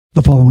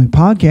The following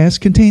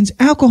podcast contains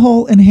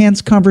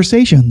alcohol-enhanced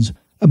conversations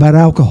about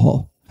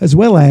alcohol, as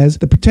well as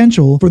the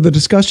potential for the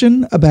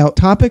discussion about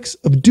topics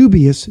of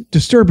dubious,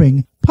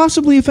 disturbing,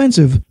 possibly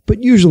offensive,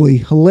 but usually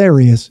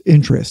hilarious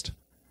interest.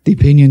 The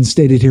opinions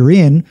stated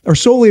herein are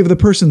solely of the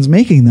persons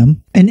making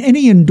them, and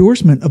any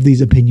endorsement of these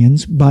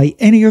opinions by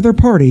any other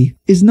party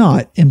is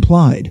not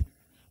implied.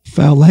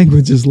 Foul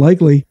language is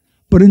likely,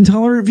 but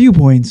intolerant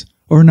viewpoints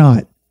are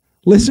not.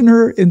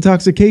 Listener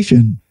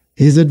intoxication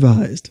is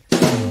advised.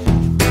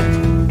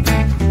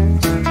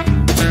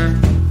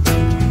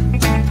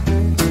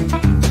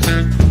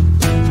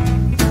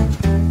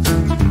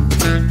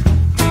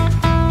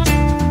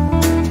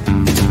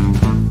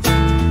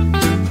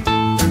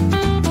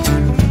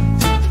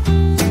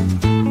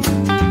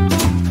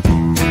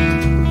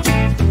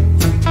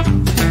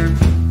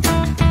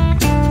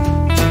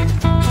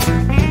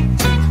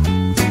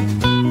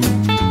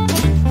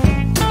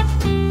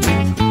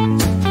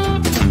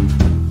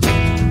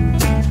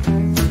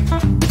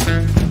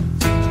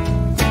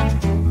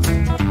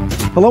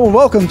 Hello and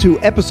welcome to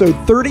episode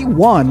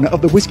 31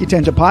 of the Whiskey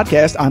Tangent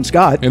Podcast. I'm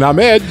Scott. And I'm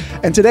Ed.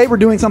 And today we're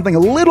doing something a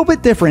little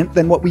bit different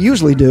than what we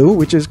usually do,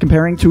 which is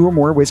comparing two or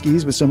more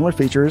whiskeys with similar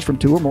features from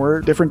two or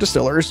more different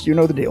distillers. You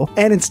know the deal.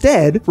 And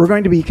instead, we're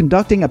going to be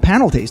conducting a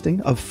panel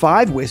tasting of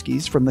 5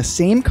 whiskeys from the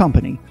same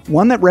company,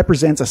 one that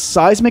represents a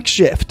seismic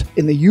shift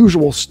in the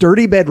usual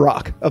sturdy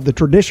bedrock of the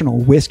traditional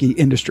whiskey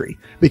industry.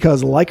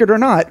 Because, like it or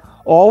not,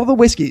 all of the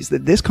whiskeys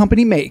that this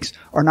company makes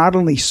are not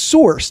only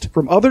sourced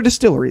from other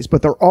distilleries,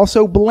 but they're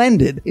also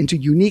blended into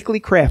uniquely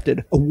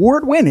crafted,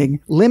 award-winning,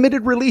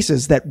 limited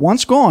releases that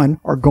once gone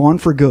are gone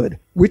for good.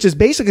 Which is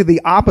basically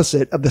the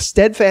opposite of the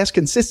steadfast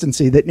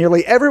consistency that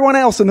nearly everyone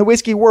else in the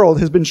whiskey world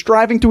has been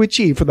striving to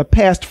achieve for the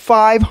past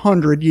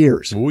 500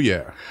 years. Oh,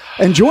 yeah.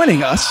 And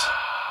joining us,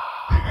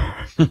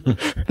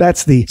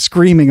 that's the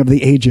screaming of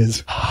the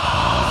ages.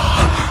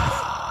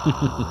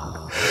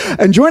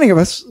 And joining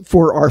us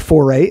for our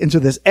foray into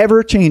this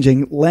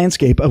ever-changing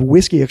landscape of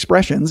whiskey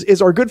expressions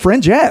is our good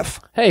friend Jeff.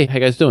 Hey, how you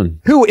guys doing?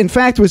 Who, in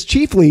fact, was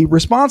chiefly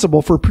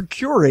responsible for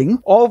procuring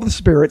all of the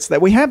spirits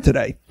that we have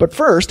today. But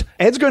first,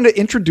 Ed's going to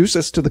introduce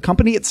us to the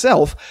company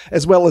itself,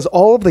 as well as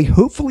all of the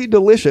hopefully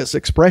delicious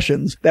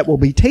expressions that we'll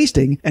be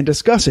tasting and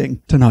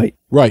discussing tonight.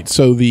 Right.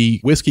 So the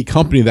whiskey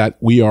company that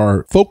we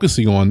are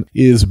focusing on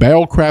is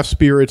Barrell Craft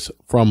Spirits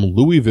from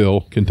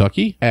Louisville,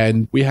 Kentucky.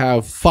 And we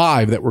have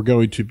 5 that we're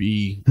going to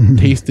be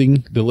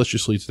tasting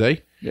deliciously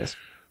today. Yes.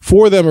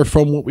 4 of them are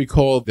from what we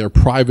call their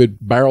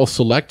private Barrel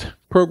Select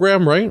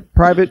program, right?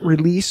 Private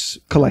release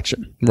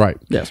collection. Right.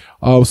 Yes.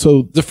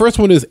 So the first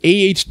one is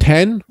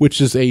AH10, which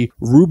is a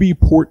ruby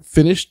port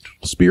finished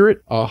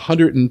spirit,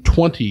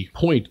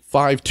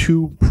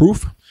 120.52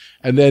 proof.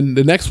 And then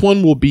the next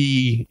one will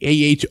be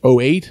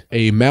AH08,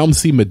 a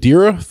Malmsey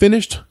Madeira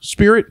finished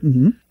spirit.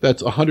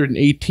 That's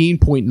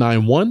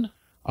 118.91.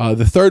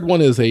 The third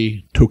one is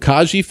a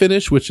Tokaji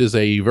finish, which is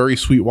a very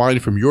sweet wine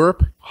from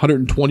Europe.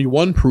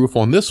 121 proof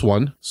on this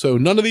one. So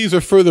none of these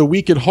are for the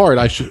weak at heart,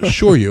 I should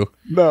assure you.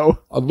 No.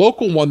 A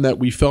local one that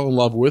we fell in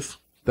love with,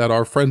 that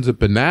our friends at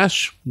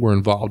Benash were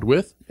involved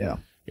with. Yeah.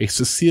 A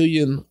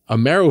Sicilian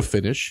Amaro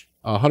finish,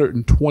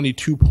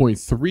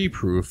 122.3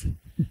 proof.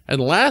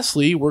 And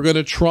lastly, we're going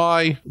to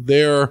try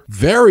their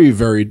very,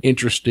 very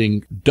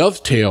interesting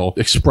Dovetail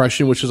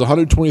expression, which is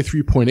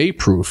 123.8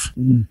 proof.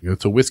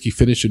 It's a whiskey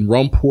finished in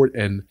rum port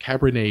and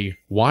Cabernet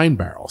wine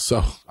barrel.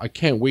 So I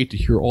can't wait to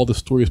hear all the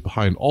stories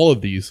behind all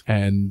of these.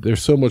 And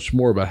there's so much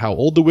more about how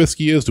old the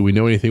whiskey is. Do we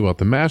know anything about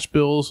the mash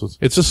bills?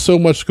 It's just so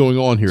much going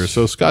on here.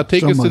 So Scott,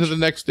 take us into the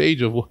next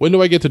stage of when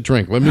do I get to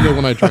drink? Let me know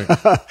when I drink.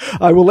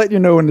 I will let you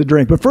know when to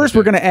drink. But first,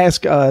 we're going to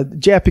ask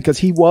Jeff, because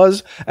he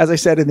was, as I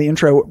said in the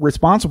intro,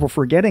 responsible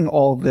for getting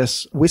all of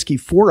this whiskey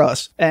for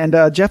us. And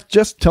Jeff,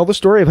 just tell the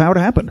story of how it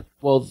happened.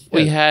 Well,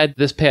 we had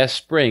this past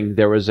spring,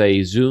 there was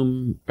a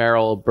Zoom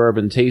barrel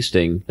bourbon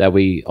tasting that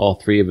we, all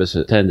 3 of us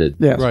attended.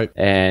 Yeah. Right.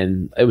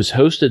 And it was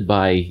hosted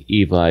by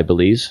Eva, I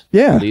believe.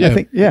 Yeah, I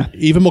think, yeah.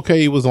 Eva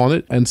Mulcahy was on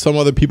it and some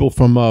other people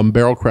from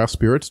Barrel Craft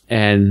Spirits.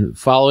 And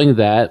following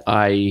that,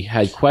 I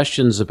had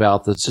questions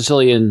about the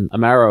Sicilian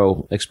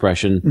Amaro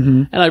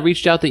expression. And I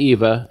reached out to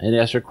Eva and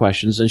asked her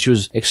questions, and she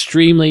was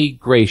extremely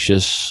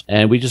gracious.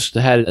 And we just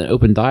had an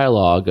open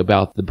dialogue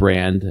about the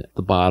brand,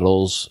 the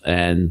bottles,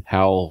 and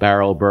how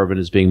barrel bourbon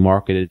is being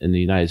marketed in the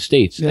United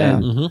States,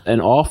 and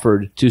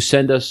offered to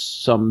send us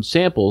some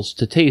samples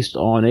to taste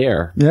on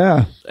air.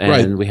 Yeah.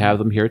 And we have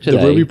them here today.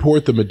 The Ruby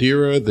Port, the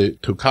Madeira, the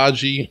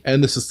Tokaji,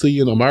 and the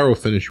Sicilian Amaro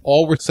finish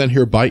all were sent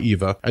here by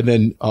Eva. And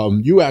then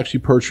you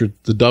actually purchased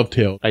the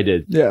Dovetail. I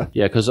did. Yeah.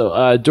 Yeah, because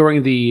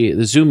during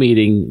the Zoom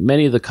meeting,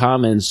 many of the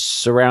comments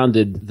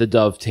surrounded the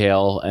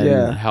Dovetail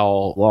and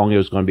how long it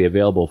was going to be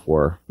available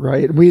for.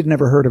 Right. We had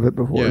never heard of it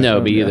before. Yeah. No,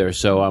 me either.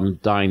 So I'm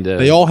dying to.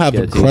 They all have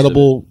get a taste of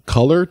incredible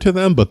color to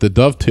them, but the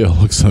Dovetail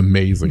looks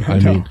amazing. I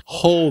mean,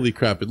 holy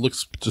crap, it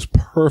looks just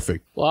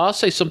perfect. Well, I'll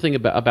say something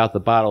about the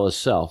bottle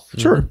itself.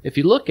 Sure. If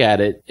you look at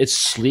it, it's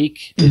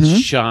sleek.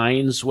 It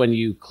shines when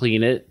you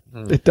clean it.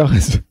 It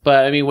does.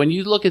 But I mean, when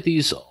you look at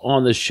these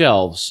on the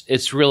shelves,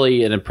 it's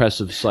really an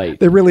impressive sight.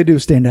 They really do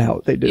stand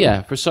out. They do.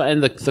 Yeah,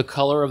 and the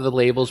color of the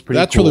label is pretty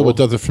That's cool. really what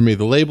does it for me.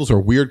 The labels are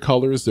weird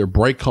colors, they're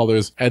bright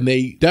colors, and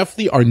they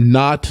definitely are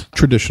not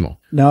traditional.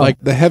 No. Like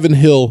the Heaven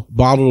Hill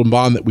Bottled and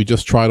Bond that we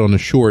just tried on the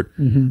short,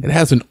 it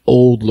has an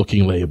old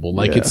looking label.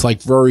 Like it's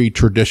like very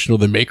traditional.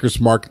 The Maker's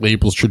Mark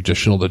label's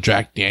traditional. The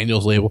Jack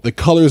Daniels label. The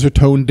colors are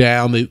toned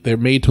down. They're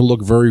made to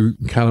look very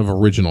kind of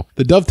original.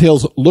 The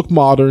Dovetails look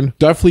modern,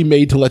 definitely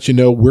made to let you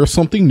know we're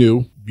something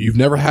new. You've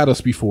never had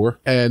us before,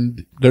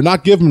 and they're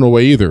not giving them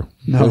away either.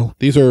 No. So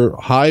these are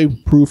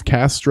high-proof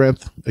cast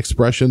strength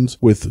expressions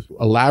with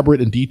elaborate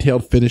and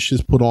detailed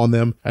finishes put on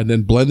them and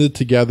then blended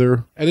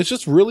together. And it's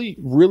just really,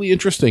 really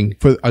interesting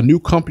for a new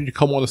company to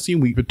come on the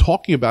scene. We've been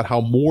talking about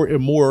how more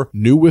and more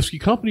new whiskey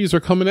companies are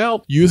coming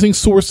out using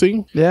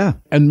sourcing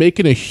and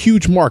making a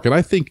huge mark. And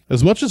I think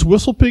as much as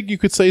Whistlepig, you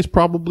could say, is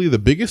probably the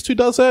biggest who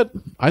does that,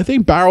 I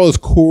think Barrell is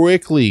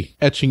quickly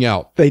etching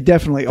out They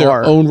definitely their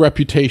are. own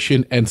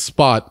reputation and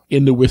spot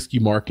in the whiskey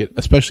market,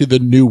 especially the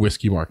new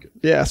whiskey market.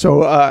 Yeah,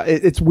 so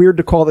it's weird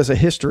to call this a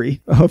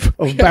history of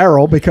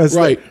Barrell because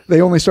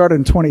they only started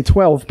in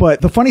 2012.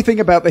 But the funny thing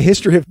about the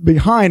history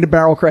behind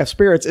Barrell Craft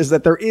Spirits is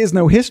that there is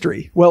no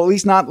history. Well, at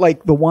least not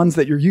like the ones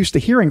that you're used to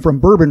hearing from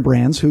bourbon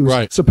brands whose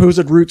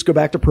supposed roots go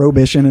back to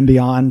Prohibition and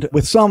beyond,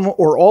 with some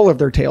or all of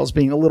their tales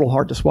being a little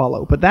hard to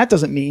swallow. But that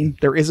doesn't mean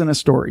there isn't a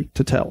story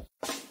to tell.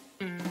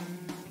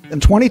 In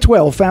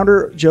 2012,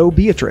 founder Joe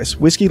Beatrice,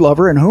 whiskey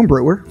lover and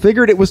homebrewer,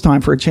 figured it was time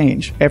for a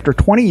change. After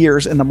 20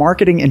 years in the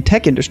marketing and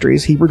tech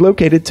industries, he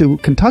relocated to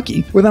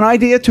Kentucky with an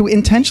idea to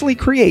intentionally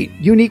create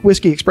unique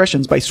whiskey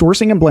expressions by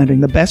sourcing and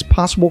blending the best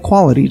possible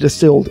quality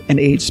distilled and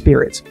aged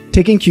spirits.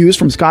 Taking cues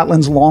from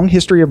Scotland's long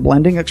history of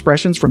blending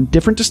expressions from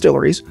different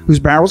distilleries, whose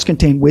barrels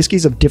contain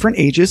whiskeys of different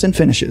ages and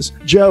finishes,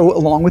 Joe,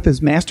 along with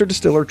his master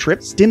distiller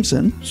Trip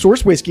Stimson,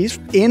 sourced whiskeys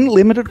in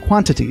limited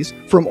quantities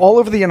from all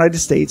over the United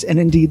States and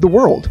indeed the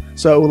world.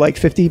 So like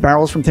 50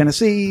 barrels from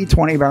Tennessee,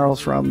 20 barrels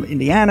from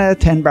Indiana,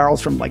 10 barrels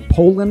from like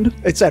Poland,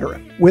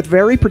 etc., with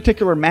very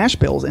particular mash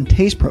bills and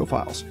taste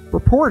profiles.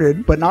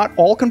 Reported, but not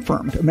all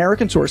confirmed,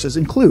 American sources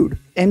include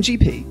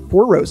NGP,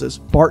 Four Roses,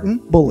 Barton,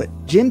 Bullet,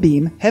 Jim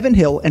Beam, Heaven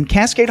Hill, and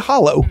Cascade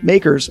Hollow,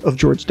 makers of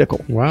George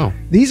Dickel. Wow.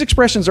 These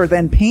expressions are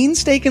then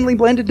painstakingly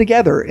blended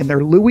together in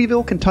their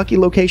Louisville, Kentucky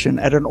location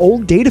at an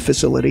old data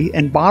facility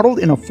and bottled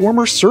in a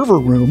former server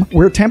room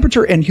where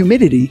temperature and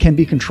humidity can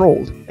be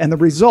controlled. And the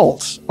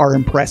results are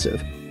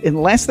impressive. In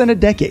less than a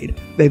decade,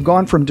 they've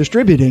gone from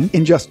distributing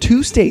in just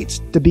 2 states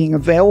to being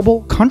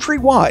available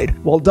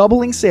countrywide while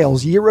doubling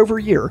sales year over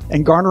year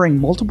and garnering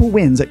multiple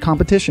wins at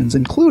competitions,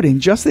 including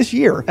just this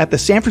year at the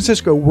San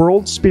Francisco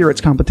World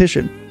Spirits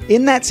Competition.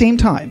 In that same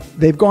time,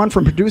 they've gone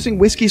from producing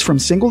whiskeys from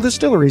single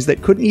distilleries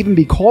that couldn't even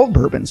be called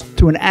bourbons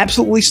to an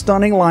absolutely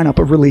stunning lineup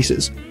of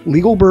releases.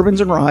 Legal bourbons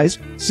and ryes,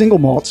 single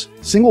malts,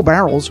 single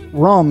barrels,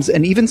 rums,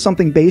 and even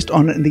something based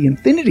on the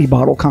infinity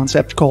bottle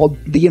concept called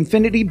the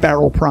Infinity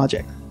Barrel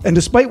Project. And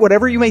despite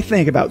whatever you may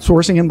think about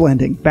sourcing and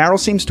blending, Barrell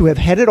seems to have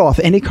headed off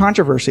any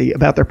controversy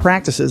about their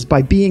practices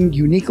by being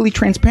uniquely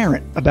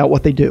transparent about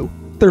what they do.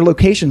 Their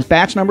locations,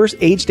 batch numbers,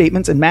 age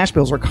statements, and mash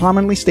bills are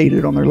commonly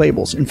stated on their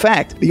labels. In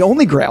fact, the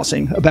only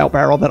grousing about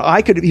Barrell that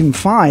I could even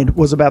find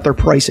was about their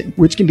pricing,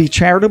 which can be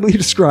charitably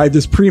described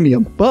as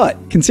premium. But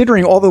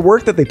considering all the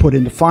work that they put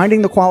into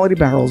finding the quality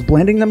barrels,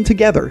 blending them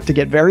together to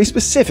get very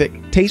specific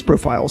taste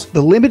profiles,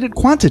 the limited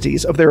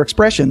quantities of their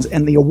expressions,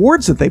 and the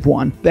awards that they've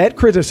won, that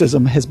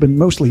criticism has been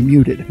mostly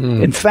muted.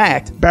 In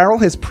fact, Barrell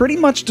has pretty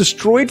much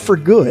destroyed for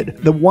good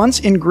the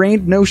once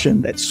ingrained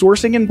notion that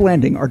sourcing and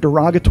blending are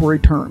derogatory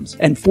terms,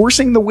 and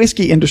forcing the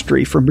whiskey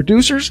industry from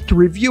producers to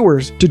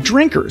reviewers to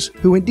drinkers,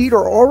 who indeed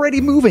are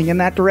already moving in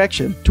that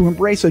direction, to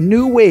embrace a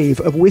new wave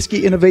of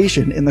whiskey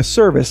innovation in the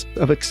service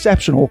of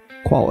exceptional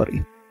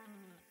quality.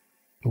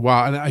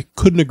 Wow, and I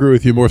couldn't agree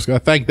with you more, Scott.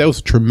 I think that was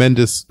a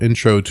tremendous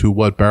intro to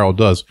what Barrell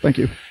does. Thank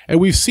you. And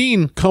we've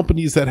seen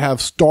companies that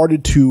have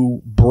started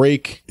to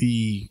break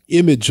the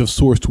image of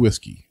sourced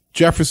whiskey.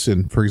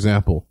 Jefferson, for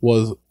example,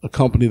 was a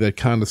company that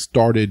kind of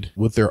started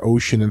with their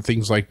ocean and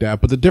things like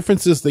that. But the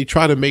difference is they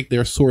try to make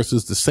their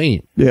sources the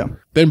same. Yeah.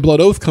 Then Blood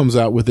Oath comes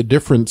out with a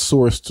different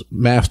sourced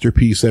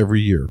masterpiece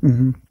every year.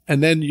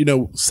 And then,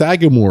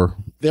 Sagamore,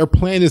 their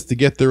plan is to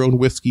get their own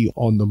whiskey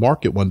on the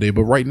market one day.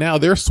 But right now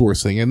they're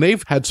sourcing and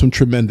they've had some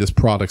tremendous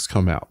products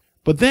come out.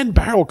 But then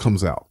Barrell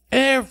comes out.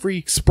 Every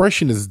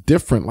expression is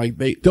different. Like,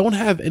 they don't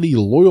have any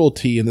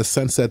loyalty in the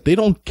sense that they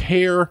don't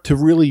care to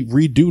really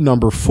redo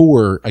number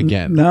 4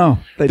 again. No,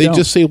 they don't.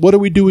 Just say, what are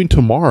we doing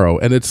tomorrow?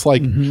 And it's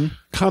like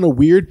kind of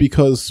weird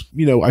because,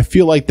 I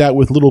feel like that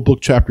with Little Book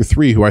Chapter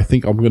 3, who I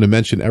think I'm going to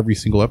mention every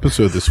single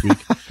episode this week.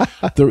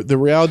 The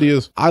reality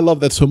is I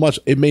love that so much.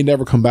 It may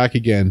never come back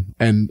again.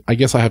 And I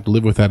guess I have to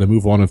live with that and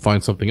move on and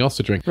find something else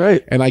to drink.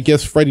 Right. And I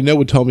guess Freddie Noe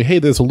would tell me, hey,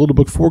 there's a Little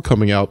Book 4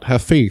 coming out.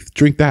 Have faith.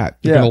 Drink that.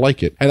 You're going to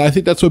like it. And I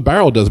think that's what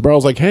Barrell does.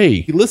 Barrell's like,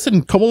 hey,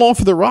 listen, come along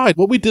for the ride.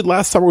 What we did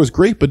last summer was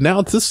great, but now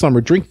it's this summer.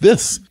 Drink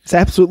this. It's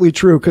absolutely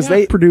true because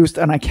they produced,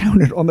 and I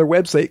counted on their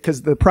website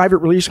because the private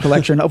release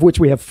collection, of which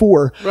we have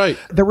 4, right,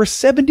 there were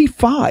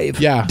 75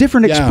 Yeah.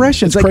 different Yeah.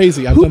 expressions. It's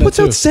crazy. I've who done it puts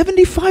out too.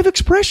 75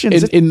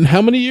 expressions? In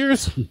how many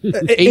years?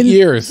 8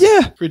 years.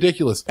 Yeah. It's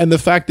ridiculous. And the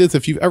fact is,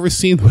 if you've ever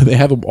seen where they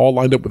have them all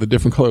lined up with the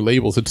different color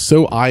labels, it's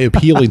so eye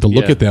appealing to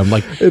look Yeah. at them.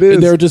 Like It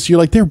is. they're just, you're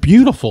like, they're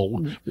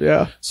beautiful.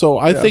 Yeah. So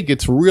I think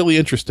it's really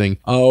interesting.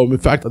 In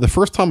fact, the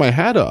first time I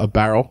had a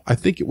barrel, I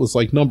think it was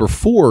like number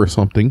 4 or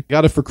something.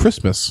 Got it for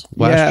Christmas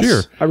last Yes,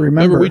 year. I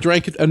remember. we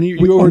drank it, and you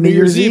on were New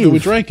Year's Eve, and we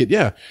drank it.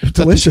 Yeah,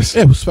 Delicious.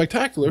 Yeah, it was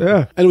spectacular.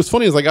 Yeah. And it was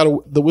funny, as I got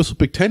the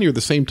Whistlepick 10 year at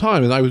the same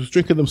time, and I was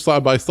drinking them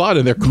side by side,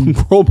 and they're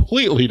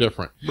completely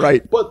different.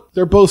 Right. But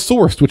they're both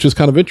sourced, which is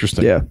kind of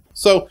interesting. Yeah.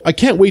 So I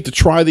can't wait to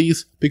try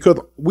these because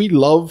we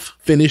love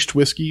finished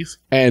whiskeys,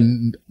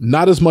 and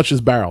not as much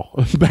as Barrell.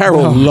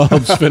 Barrell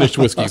loves finished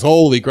whiskeys.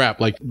 Holy crap.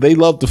 Like, they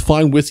love to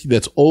find whiskey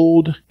that's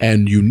old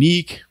and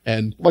unique,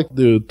 and like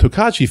the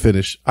Tokaji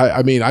finish.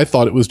 I mean, I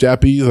thought it was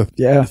Japanese.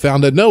 Yeah. I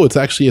found that no, it's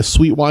actually a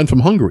sweet wine from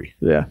Hungary.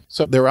 Yeah.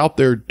 So they're out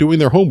there doing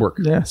their homework.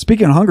 Yeah.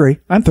 Speaking of hungry,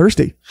 I'm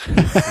thirsty.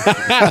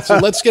 So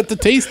let's get to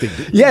tasting.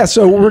 Yeah,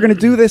 so we're going to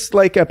do this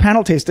like a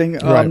panel tasting.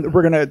 Right.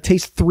 We're going to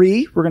taste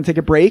 3. We're going to take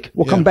a break.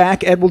 We'll come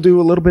back. Ed will do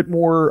a little bit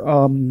more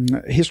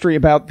history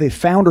about the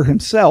founder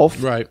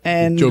himself. Right.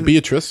 And Joe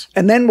Beatrice.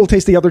 And then we'll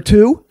taste the other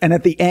 2. And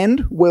at the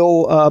end,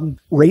 we'll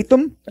rate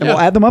them and Yeah. we'll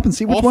add them up and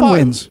see which All one 5.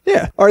 wins.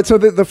 Yeah. All right, so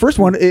the first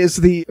one is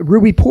the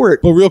Ruby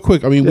Port. Well, real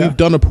quick, I mean, Yeah. we've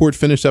done a port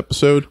finish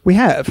episode. We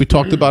have. We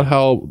talked about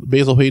how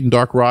Basil Hayden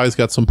Dark Rye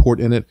got some port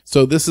in it.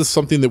 So this is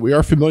something that we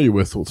are familiar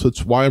with. So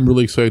it's why I'm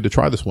really excited to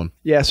try this one.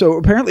 Yeah, so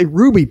apparently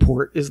Ruby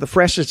Port is the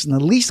freshest and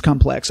the least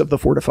complex of the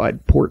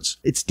fortified ports.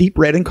 It's deep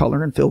red in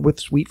color and filled with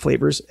sweet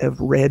flavors of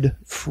red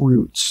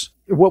fruits.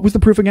 What was the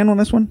proof again on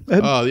this one,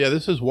 Ed? Yeah,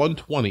 this is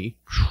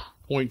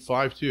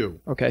 120.52.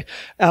 Okay.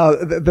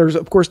 There's,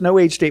 of course, no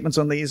age statements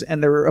on these,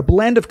 and they're a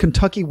blend of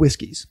Kentucky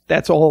whiskeys.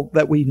 That's all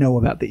that we know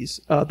about these.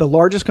 The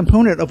largest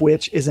component of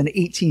which is an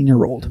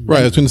 18-year-old.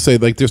 Right, I was going to say,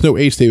 like, there's no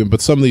age statement,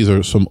 but some of these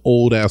are some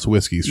old-ass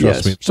whiskeys,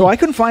 trust me. So I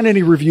couldn't find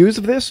any reviews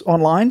of this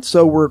online,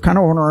 so we're kind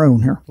of on our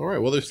own here. All right,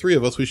 well, there's 3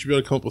 of us. We should be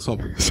able to come up with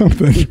something.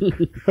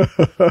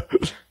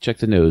 Check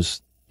the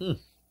nose.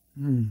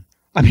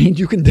 I mean,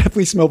 you can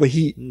definitely smell the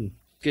heat.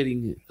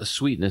 Getting a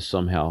sweetness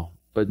somehow.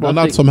 But Well,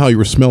 nothing- not somehow you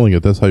were smelling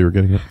it. That's how you were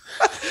getting it.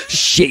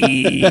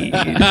 Shade.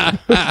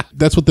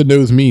 That's what the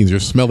nose means. You're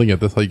smelling it.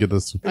 That's how you get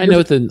this. I know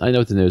what the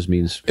nose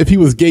means. If he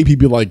was gay, he'd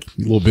be like,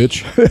 you little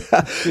bitch.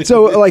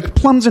 So, like,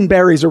 plums and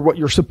berries are what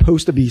you're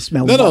supposed to be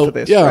smelling off of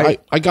this, yeah,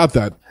 right? I got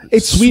that.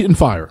 It's sweet and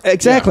fire.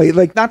 Exactly.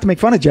 Like, not to make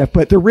fun of Jeff,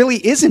 but there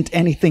really isn't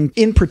anything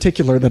in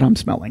particular that I'm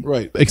smelling.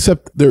 Right.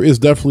 Except there is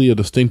definitely a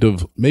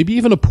distinctive, maybe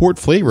even a port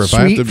flavor. If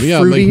I Sweet, have to,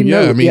 fruity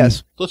note, I mean,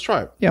 yes. let's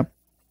try it. Yeah.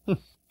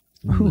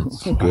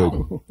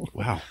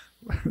 Wow.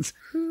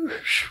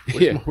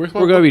 Yeah. where's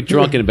my- We're going to be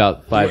drunk in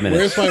about 5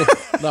 minutes. Where's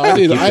my? No, I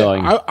need. Keep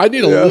going. I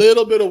need a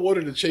little bit of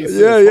water to chase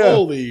this. Yeah.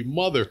 Holy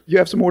mother! You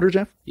have some water,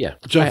 Jeff? Yeah.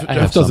 Jeff I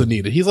have doesn't some.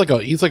 need it. He's like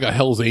a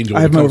Hell's Angel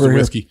I when have it him comes to over here.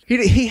 whiskey.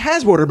 He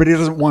has water, but he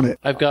doesn't want it.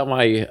 I've got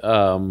my,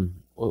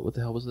 what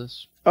the hell was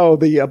this? Oh,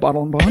 the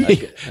bottle and bond?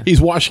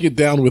 He's washing it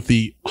down with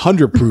the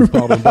 100 proof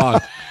bottle and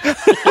bond.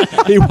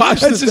 He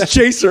washes That's his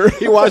chaser.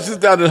 He washes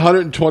down at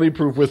 120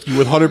 proof whiskey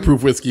with 100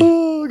 proof whiskey.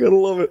 Oh, gotta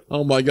love it.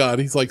 Oh my God,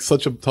 he's like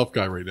such a tough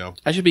guy right now.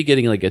 I should be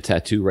getting like a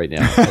tattoo right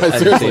now at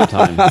the same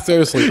time.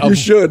 Seriously, You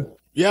should.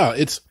 Yeah,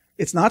 it's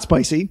It's not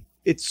spicy.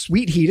 It's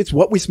sweet heat. It's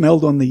what we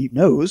smelled on the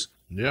nose.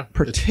 yeah.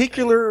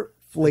 Particular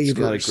flavors. It's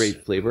got a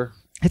great flavor.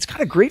 It's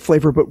got a great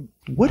flavor, but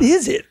what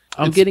is it?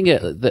 I'm getting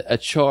a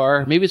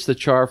char. Maybe it's the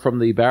char from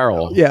the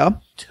barrel. Yeah.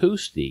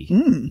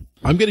 Toasty.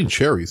 I'm getting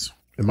cherries.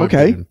 In my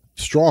Okay. opinion.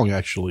 Strong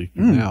actually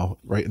now,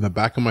 right in the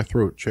back of my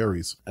throat,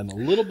 cherries and a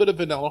little bit of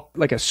vanilla.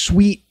 Like a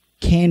sweet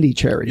candy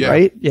cherry, Yeah,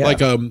 right? Yeah.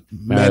 like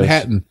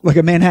Manhattan. Like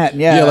a Manhattan.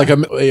 Yeah. Yeah, like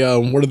a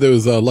one of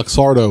those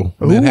Luxardo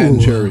Manhattan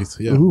cherries.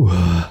 Yeah.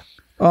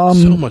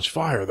 So much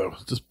fire though,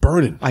 just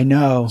burning. I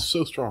know.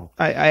 So strong.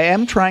 I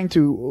am trying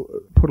to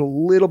put a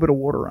little bit of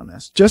water on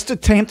this just to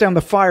tamp down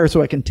the fire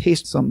so I can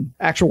taste some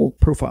actual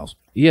profiles.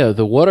 Yeah,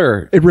 the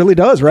water. It really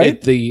does, right?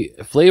 The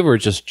flavor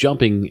just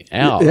jumping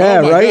out. Yeah,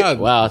 Oh my right? God.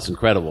 Wow, it's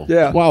incredible.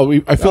 Yeah. Wow,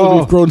 I feel like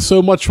we've grown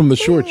so much from the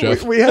short,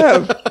 Jeff. We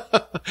have.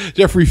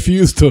 Jeff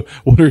refused to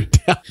water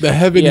down the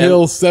Heaven Yeah.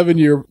 Hill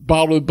 7-year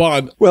bottle of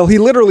bond. Well, he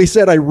literally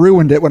said I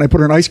ruined it when I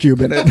put an ice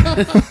cube in it.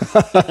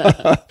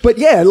 But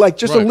yeah, like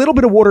just a Right. little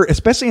bit of water,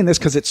 especially in this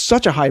because it's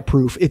such a high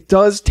proof. It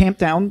does tamp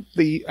down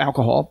the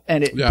alcohol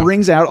and it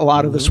brings out a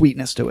lot of the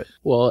sweetness to it.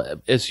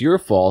 Well, it's your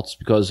fault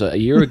because a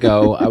year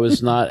ago I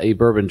was not a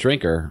bourbon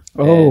drinker.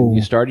 Oh. And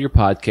you started your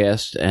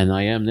podcast, and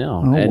I am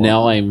now. Oh, and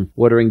now I'm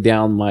watering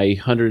down my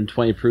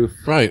 120 proof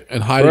Right,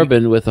 and hiding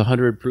bourbon with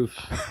 100 proof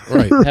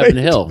right. Heaven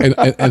Hill.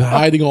 and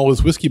hiding all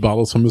his whiskey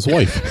bottles from his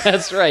wife.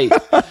 That's right.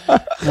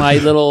 my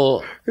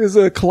little It's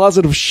a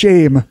closet of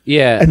shame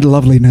yeah. and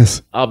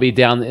loveliness. I'll be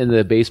down in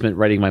the basement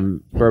writing my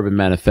bourbon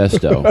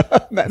manifesto,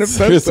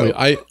 Seriously,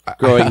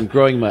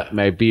 growing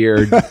my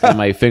beard and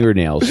my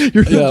fingernails.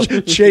 You're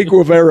the Che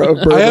Guevara of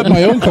bourbon. I have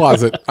my own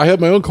closet. I have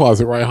my own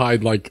closet where I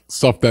hide like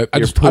stuff that I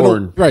Your just I don't-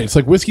 porn. Right. It's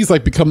like whiskey's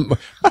like become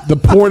the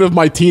porn of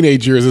my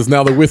teenage years is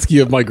now the whiskey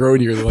of my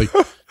grown years. Like,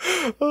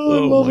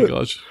 oh my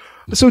gosh.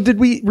 So did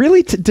we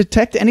really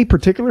detect any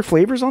particular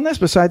flavors on this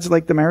besides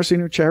like the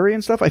maraschino cherry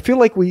and stuff? I feel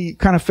like we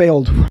kind of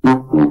failed.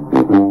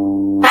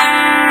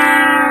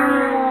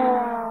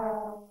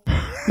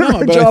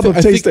 No, but job of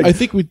tasting. I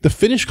think the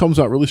finish comes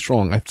out really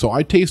strong. So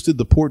I tasted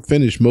the port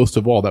finish most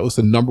of all. That was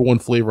the number one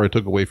flavor I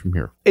took away from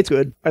here. It's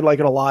good. I like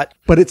it a lot,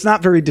 but it's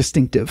not very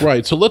distinctive.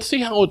 Right. So let's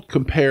see how it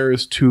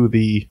compares to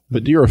the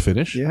Madeira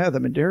finish. Yeah, the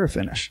Madeira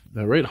finish.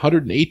 All right.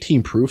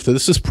 118 proof. So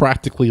this is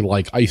practically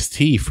like iced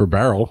tea for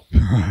Barrell.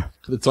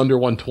 It's under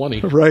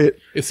 120. Right.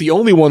 It's the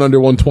only one under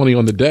 120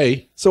 on the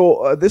day.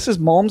 So this is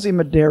Malmsey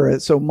Madeira.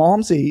 So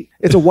Malmsey,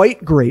 it's a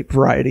white grape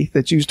variety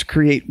that's used to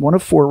create one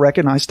of 4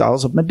 recognized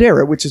styles of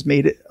Madeira, which is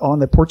made on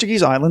the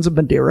Portuguese islands of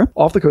Madeira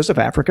off the coast of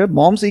Africa.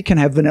 Malmsey can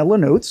have vanilla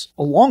notes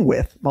along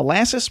with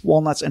molasses,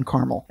 walnuts, and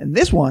caramel. And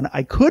this one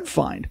I could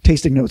find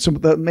tasting notes. So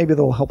maybe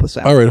they'll help us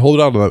out. All right.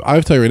 Hold on to that. I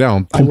have to tell you right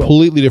now,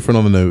 completely different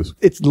on the nose.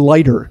 It's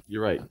lighter,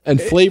 You're right. And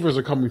flavors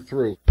are coming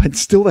through. but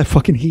still that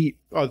fucking heat.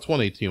 Oh, it's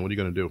 118. What are you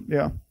going to do?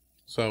 Yeah.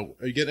 So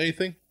are you getting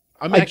anything?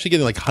 I'm actually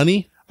getting like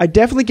honey, I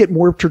definitely get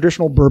more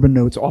traditional bourbon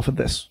notes off of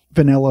this.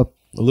 Vanilla.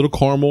 a little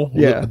caramel.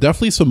 Yeah.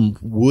 Definitely some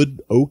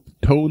wood oak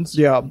tones.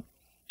 Yeah.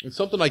 It's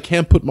something I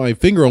can't put my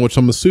finger on, which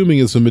I'm assuming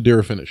is a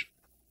Madeira finish.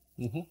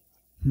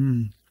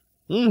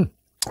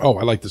 Oh,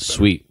 I like this better.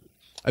 Sweet.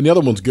 And the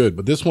other one's good,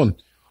 but this one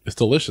is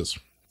delicious.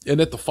 And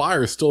that the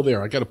fire is still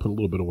there. I got to put a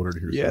little bit of water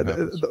here. Yeah.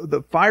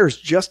 The fire's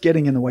just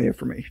getting in the way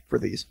for me for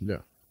these. Yeah.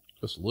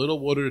 Just a little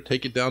water to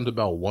take it down to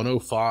about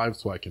 105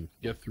 so I can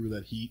get through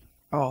that heat.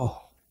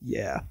 Oh,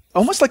 yeah.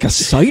 Almost like a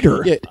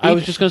cider. Yeah, I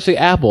was just going to say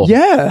apple.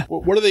 Yeah.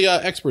 What do the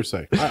experts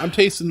say? I'm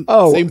tasting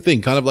Oh. the same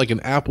thing, kind of like an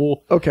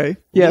apple. Okay. A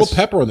Yes. little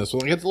pepper on this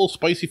one. It gets a little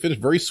spicy finish,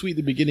 very sweet at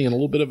the beginning, and a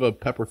little bit of a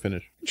pepper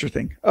finish.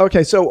 Interesting.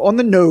 Okay. So on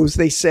the nose,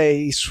 they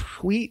say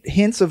sweet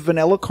hints of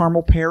vanilla,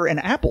 caramel, pear, and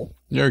apple.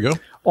 There you go.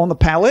 On the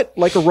palate,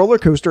 like a roller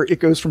coaster, it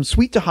goes from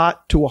sweet to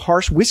hot to a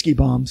harsh whiskey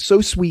bomb. So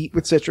sweet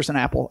with citrus and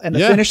apple. And the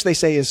Yeah. finish, they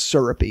say, is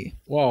syrupy.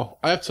 Well,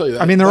 I have to tell you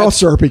that. I mean, they're all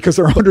syrupy because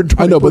they're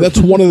 120. I know, but that's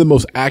one of the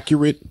most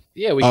accurate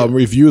Yeah, we can.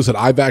 reviews that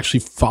I've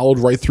actually followed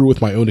right through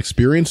with my own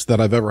experience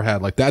that I've ever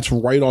had. Like, that's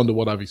right on to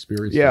what I've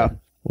experienced. Yeah.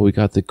 Well, we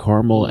got the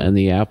caramel and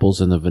the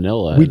apples and the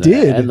vanilla. We and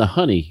did. And the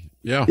honey.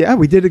 Yeah. Yeah,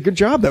 we did a good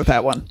job with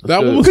that one.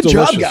 That one was Good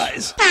delicious. job,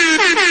 guys.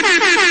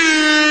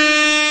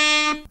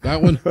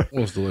 That one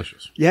was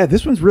delicious. Yeah,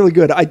 this one's really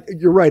good.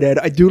 You're right, Ed.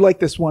 I do like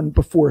this one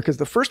before because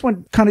the first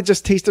one kind of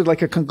just tasted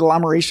like a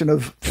conglomeration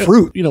of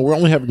fruit. You know, we're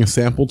only having a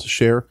sample to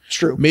share. It's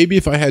true. Maybe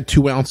if I had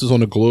 2 ounces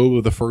on a globe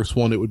of the first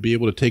one, it would be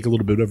able to take a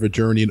little bit of a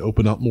journey and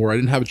open up more. I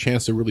didn't have a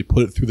chance to really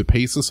put it through the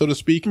paces, so to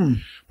speak,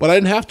 but I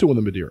didn't have to on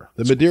the Madeira.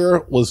 The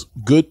Madeira was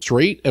good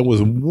straight and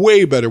was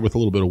way better with a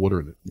little bit of water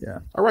in it. Yeah.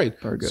 All right.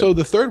 good. So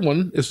the third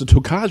one is the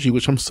Tokaji,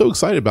 which I'm so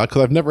excited about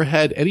because I've never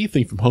had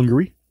anything from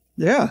Hungary.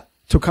 Yeah.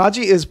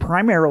 Tokaji is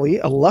primarily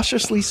a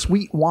lusciously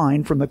sweet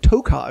wine from the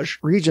Tokaj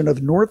region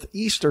of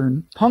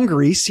northeastern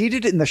Hungary,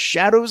 seated in the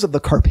shadows of the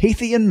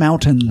Carpathian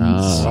Mountains.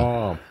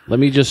 Oh. Let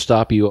me just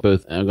stop you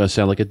both. I'm going to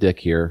sound like a dick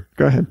here.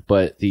 Go ahead.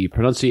 But the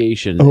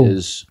pronunciation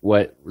is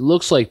what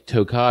looks like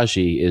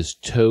Tokaji is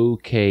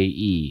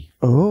Tokaji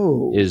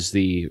Oh. is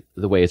the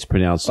way it's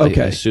pronounced.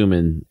 Okay. I assume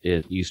in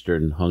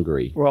Eastern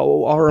Hungary.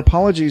 Well, our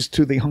apologies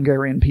to the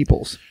Hungarian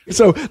peoples.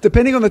 So,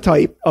 depending on the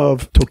type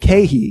of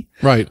Tokaji,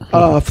 Right.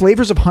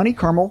 flavors of honey,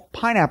 caramel,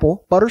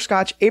 pineapple,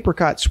 butterscotch,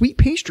 apricot, sweet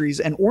pastries,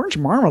 and orange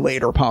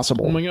marmalade are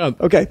possible. Oh my God.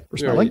 Okay, we're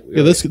smelling.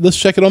 Yeah, let's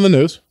check it on the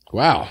nose.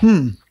 Wow.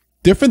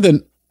 Different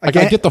than like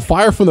I Again- get the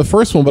fire from the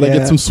first one, but I Yeah.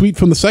 get some sweet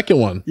from the second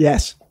one.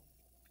 Yes.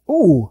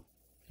 Ooh,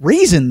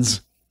 raisins.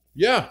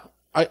 Yeah,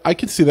 I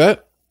can see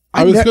that.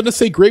 I I was ne- going to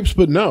say grapes,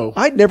 but no.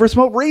 I'd never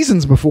smelled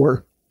raisins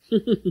before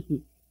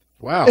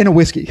Wow. in a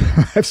whiskey.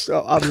 I've I obviously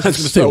was gonna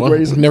say, smelled well,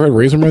 raisins. never had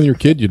raisin when you were a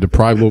kid, you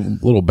deprived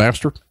little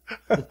bastard.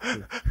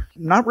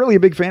 Not really a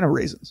big fan of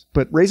raisins,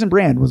 but Raisin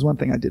Bran was one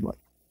thing I did like.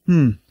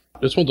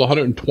 This one's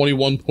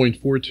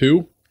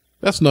 121.42.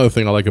 That's another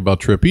thing I like about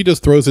Tripp. He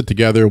just throws it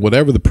together,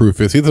 whatever the proof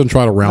is. He doesn't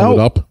try to round it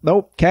up.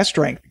 Nope. Cast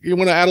strength. You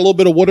want to add a little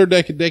bit of water,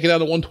 take it down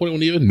to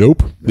 121 even?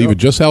 Nope. Leave it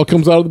just how it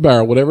comes out of the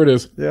barrel, whatever it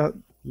is. Yeah.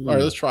 All right,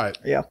 let's try it.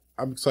 Yeah.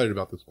 I'm excited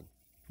about this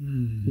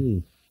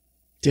one.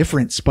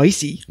 Different.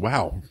 Spicy.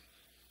 Wow.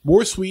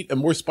 More sweet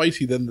and more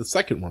spicy than the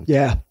second one.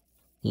 Yeah.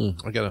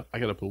 I gotta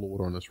put a little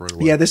water on this right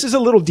away. Yeah, this is a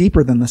little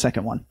deeper than the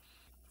second one.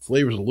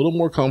 Flavor's a little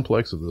more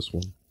complex of this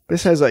one.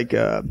 This has like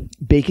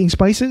baking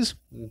spices.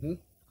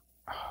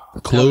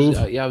 Clove.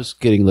 I was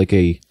getting like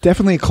a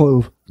Definitely a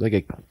clove.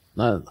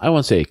 I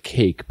won't say a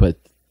cake, but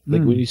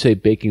like when you say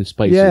baking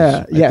spices,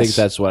 Yeah, I yes. think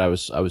that's what I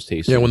was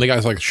tasting. Yeah, when the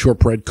guy's like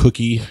shortbread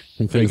cookie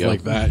and things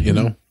like that, you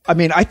know? I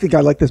mean, I think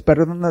I like this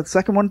better than the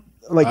second one.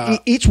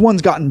 Like each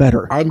one's gotten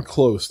better. I'm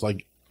close.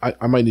 Like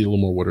I might need a little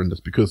more water in this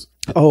because.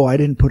 Oh, I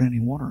didn't put any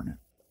water in it.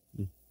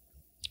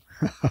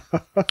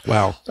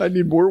 Wow. I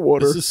need more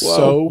water. This is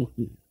so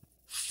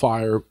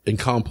fire and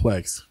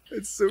complex.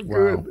 It's so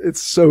good.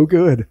 It's so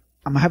good.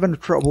 I'm having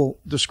trouble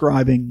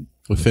describing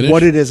finish?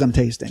 What it is I'm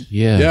tasting.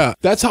 Yeah.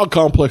 That's how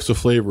complex the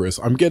flavor is.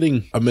 I'm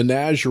getting a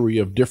menagerie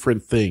of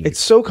different things.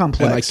 It's so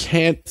complex. And I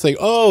can't say,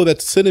 oh,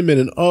 that's cinnamon,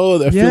 and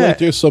oh, I feel like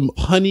there's some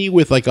honey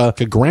with like a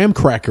graham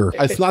cracker.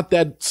 It's not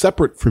that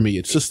separate for me.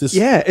 It's just this.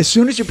 Yeah, as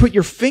soon as you put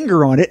your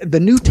finger on it,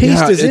 the new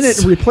taste is in it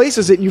and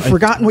replaces it, and you've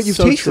forgotten what you've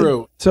tasted.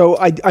 True. So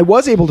I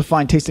was able to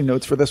find tasting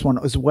notes for this one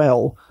as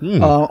well.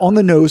 On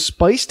the nose,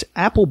 spiced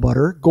apple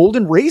butter,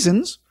 golden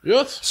raisins,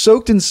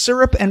 soaked in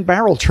syrup and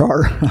barrel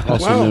char.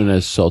 Also known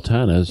as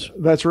sultanas.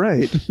 That's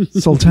right.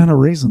 Sultana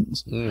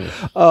raisins.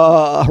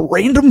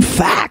 Random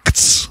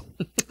facts.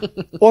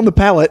 On the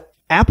palate,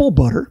 apple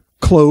butter,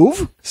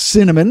 clove,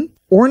 cinnamon,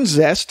 orange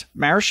zest,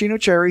 maraschino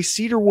cherry,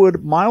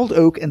 cedarwood, mild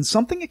oak, and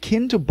something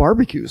akin to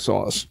barbecue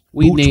sauce.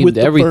 We named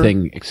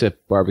everything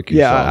except barbecue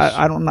sauce. Yeah,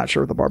 I'm not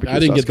sure what the barbecue sauce. I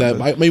didn't get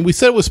that. I mean, we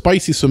said it was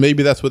spicy, so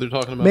maybe that's what they're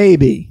talking about.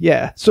 Maybe,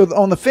 yeah. So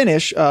on the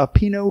finish,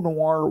 Pinot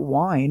Noir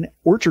wine,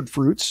 orchard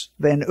fruits,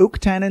 then oak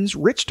tannins,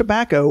 rich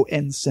tobacco,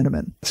 and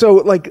cinnamon. So,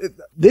 like,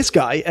 this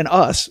guy and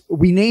us,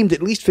 we named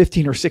at least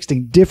 15 or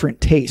 16 different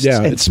tastes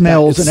and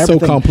smells and everything.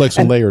 It's so complex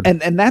and layered.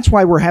 And that's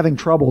why we're having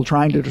trouble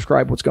trying to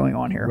describe what's going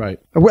on here. Right.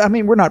 I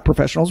mean, we're not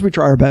professionals. We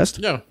try our best.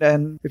 Yeah.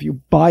 And if you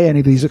buy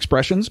any of these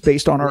expressions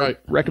based on our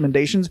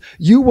recommendations,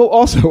 you will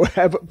also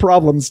have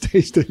problems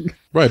tasting.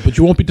 Right, but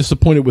you won't be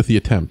disappointed with the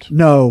attempt.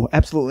 No,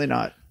 absolutely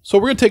not. So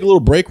we're going to take a little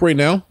break right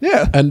now.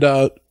 Yeah. And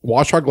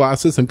wash our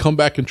glasses and come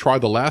back and try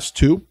the last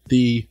two.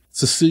 The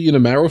Sicilian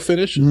Amaro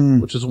finish,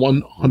 which is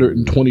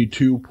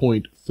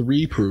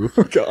 122.3 proof.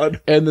 Oh, God.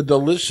 And the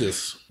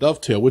delicious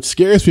Dovetail, which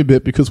scares me a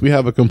bit because we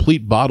have a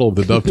complete bottle of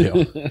the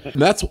Dovetail.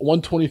 And that's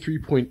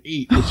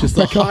 123.8, which is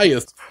the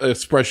highest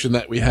expression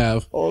that we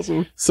have.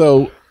 Awesome.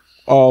 So,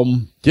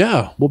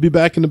 yeah, we'll be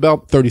back in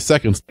about 30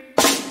 seconds.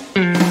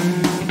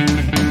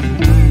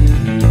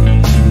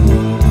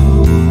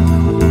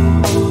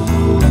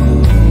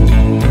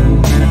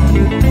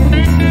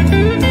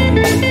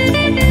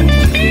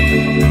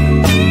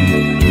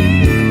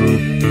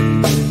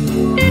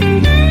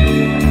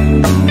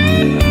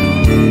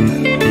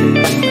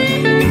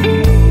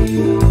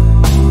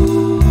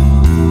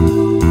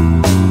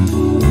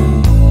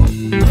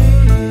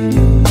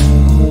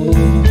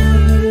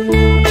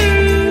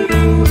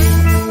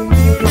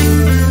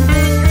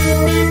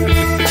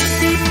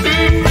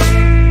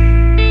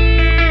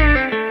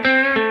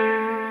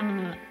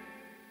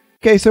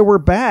 Okay, so we're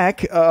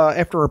back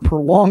after a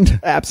prolonged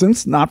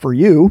absence, not for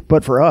you,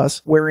 but for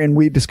us, wherein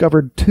we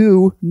discovered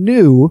two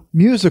new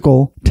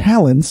musical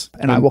talents,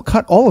 and I will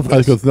cut all of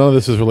this. Because none of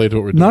this is related to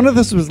what we're doing. None of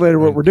this is related to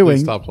what we're doing.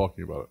 Stop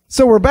talking about it.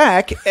 So we're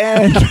back,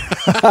 and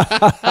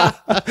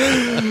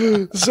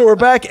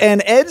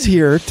and Ed's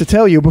here to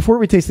tell you, before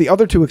we taste the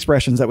other two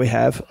expressions that we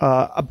have,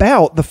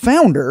 about the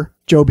founder,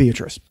 Joe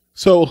Beatrice.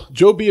 So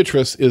Joe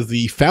Beatrice is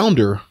the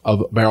founder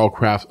of Barrell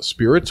Craft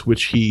Spirits,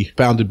 which he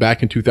founded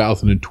back in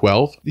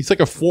 2012. He's like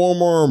a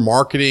former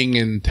marketing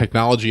and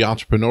technology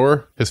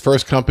entrepreneur. His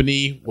first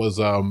company was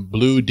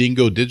Blue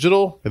Dingo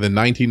Digital in the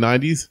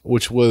 1990s,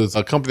 which was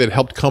a company that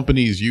helped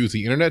companies use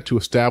the internet to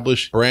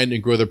establish, brand,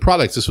 and grow their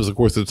products. This was, of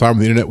course, at the time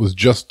when the internet was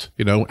just,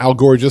 Al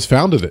Gore just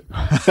founded it.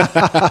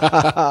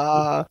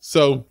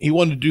 So he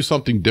wanted to do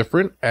something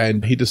different,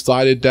 and he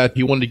decided that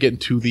he wanted to get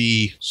into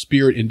the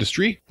spirit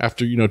industry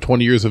after,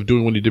 20 years of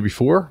doing what he did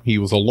before. He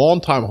was a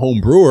longtime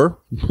home brewer.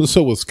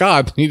 So was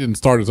Scott. He didn't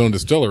start his own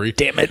distillery.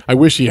 Damn it. I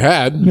wish he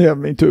had. Yeah,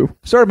 me too.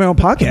 Started my own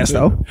podcast,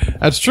 though.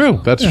 That's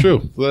true. That's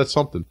true. So that's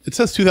something. It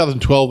says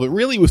 2012, but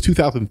really it was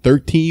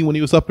 2013 when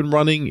he was up and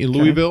running in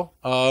Louisville,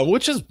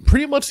 which is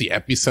pretty much the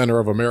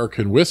epicenter of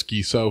American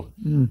whiskey. So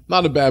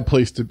not a bad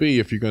place to be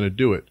if you're going to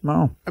do it.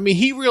 No. I mean,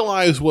 he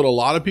realized what a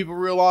lot of people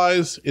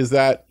realize is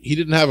that he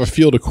didn't have a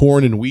field of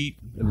corn and wheat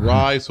and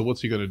rye. So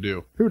what's he going to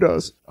do? Who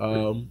does?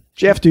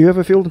 Jeff, do you have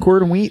a field of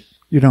corn and wheat?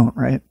 You don't,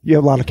 right? You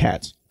have a lot of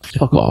cats.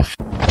 Fuck off.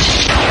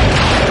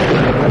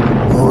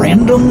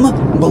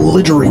 Random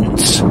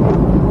belligerents.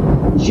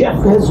 Jeff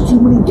has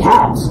too many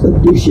cats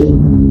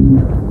edition.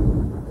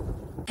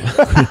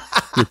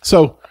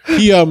 So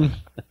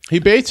he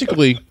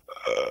basically,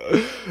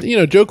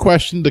 Joe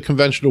questioned the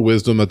conventional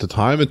wisdom at the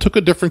time and took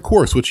a different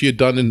course, which he had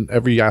done in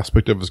every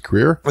aspect of his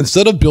career.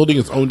 Instead of building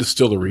his own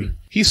distillery,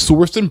 he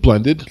sourced and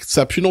blended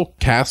exceptional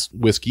cask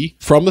whiskey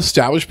from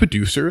established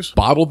producers,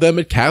 bottled them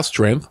at cask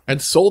strength,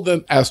 and sold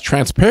them as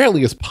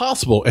transparently as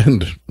possible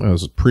and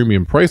as a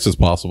premium price as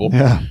possible.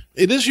 Yeah.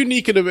 It is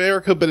unique in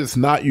America, but it's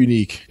not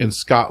unique in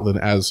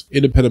Scotland, as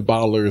independent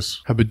bottlers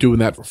have been doing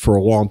that for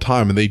a long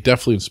time, and they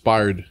definitely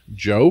inspired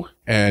Joe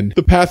and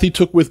the path he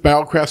took with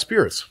Barrell Craft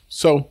Spirits.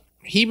 So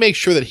he makes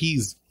sure that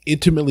he's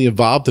intimately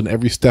involved in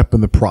every step in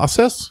the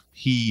process.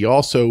 He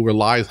also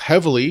relies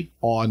heavily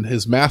on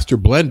his master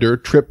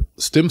blender, Trip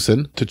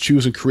Stimson, to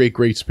choose and create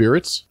great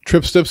spirits.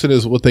 Trip Stimson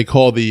is what they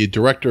call the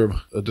director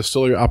of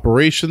distillery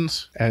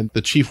operations and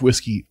the chief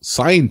whiskey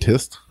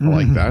scientist. I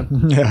like that.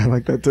 Yeah, I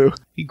like that too.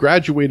 He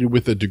graduated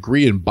with a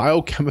degree in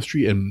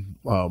biochemistry and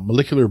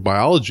molecular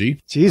biology.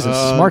 Jesus,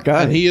 smart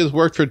guy. And he has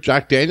worked for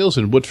Jack Daniels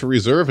and Woodford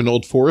Reserve and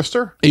Old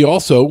Forester. He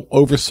also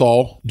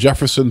oversaw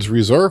Jefferson's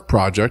Reserve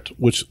project,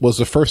 which was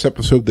the first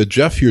episode that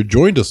Jeff here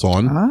joined us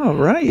on. Oh,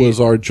 right.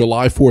 Was our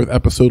July 4th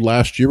episode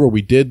last year where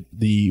we did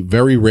the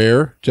very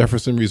rare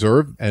Jefferson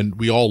Reserve, and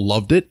we all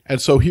loved it.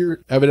 And so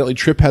here, evidently,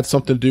 Trip had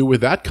something to do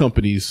with that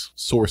company's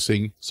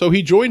sourcing. So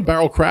he joined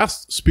Barrell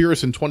Craft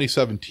Spirits in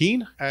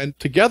 2017, and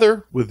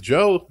together with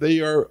Joe, they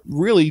are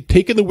really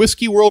taking the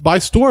whiskey world by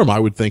storm, I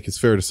would think it's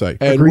fair to say.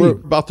 And Agreed. we're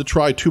about to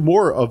try 2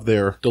 more of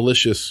their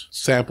delicious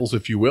samples,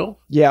 if you will.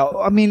 Yeah,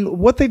 I mean,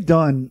 what they've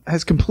done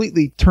has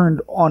completely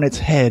turned on its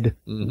head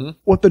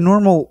what the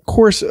normal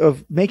course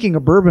of making a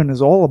bourbon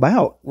is all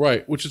about.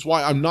 Right, which is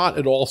why I'm not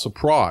at all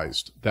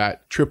surprised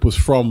that Trip was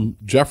from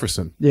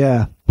Jefferson.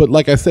 Yeah. But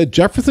like I said,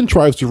 Jefferson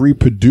tries to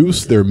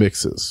reproduce their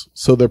mixes,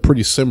 so they're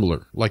pretty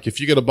similar. Like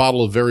if you get a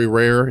bottle of very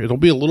rare, it'll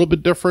be a little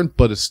bit different,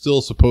 but it's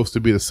still supposed to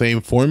be the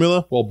same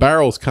formula. Well,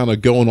 Barrell's kind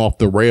of going off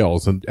the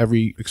rails, and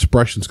every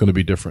expression's going to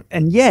be different.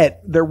 And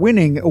yet, they're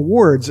winning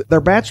awards.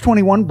 Their Batch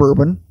 21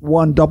 bourbon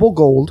won double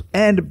gold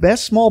and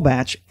best small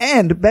batch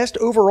and best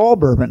overall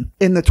bourbon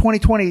in the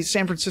 2020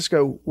 San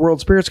Francisco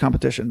World Spirits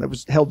Competition that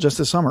was held just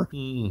this summer.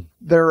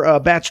 Their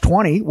Batch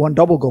 20 won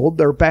double gold.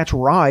 Their Batch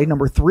Rye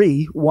number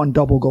 3 won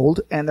double gold,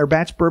 and their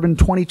Batch Bourbon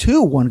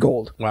 22 won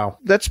gold. Wow.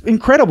 That's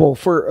incredible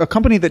for a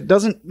company that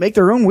doesn't make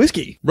their own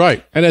whiskey.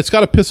 Right. And it's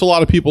got to piss a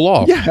lot of people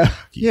off. Yeah.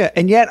 Yeah.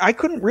 And yet I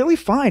couldn't really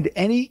find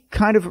any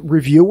kind of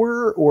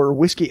reviewer or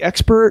whiskey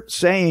expert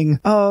saying,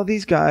 oh,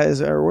 these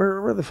guys are,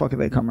 where the fuck are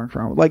they coming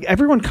from? Like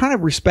everyone kind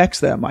of respects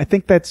them. I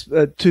think that's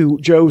to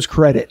Joe's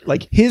credit.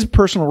 Like his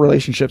personal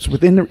relationships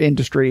within the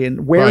industry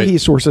and where he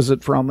sources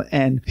it from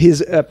and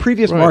his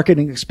previous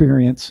marketing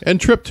experience.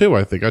 And Trip too,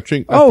 I think. I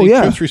think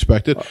Trip's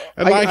respected.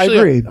 And I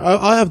agree.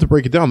 I have to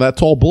break it down.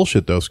 That's all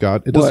bullshit though,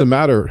 Scott. It doesn't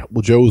matter.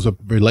 Well, Joe's a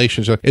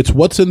relationship. It's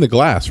what's in the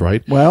glass,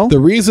 right? Well, the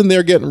reason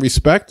they're getting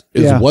respect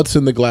is what's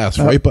in the glass,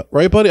 right? But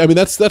right, buddy? I mean,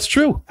 that's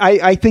true.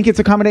 I think it's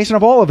a combination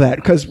of all of that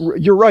because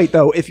you're right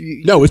though.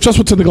 No, it's just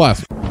what's in the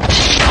glass.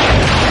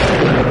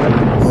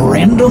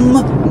 Random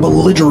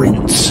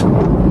belligerents.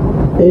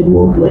 Ed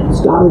won't let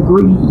Scott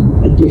agree.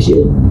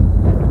 Edition.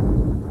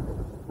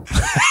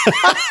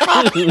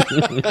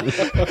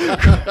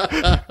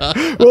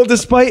 Well,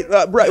 despite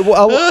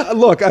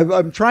look,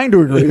 I'm trying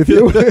to agree with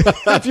you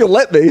if you'll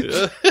let me.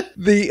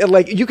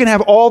 You can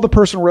have all the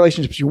personal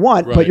relationships you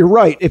want, but you're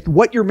right. If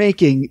what you're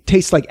making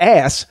tastes like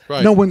ass,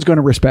 no one's going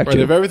to respect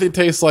you. If everything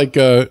tastes like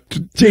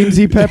James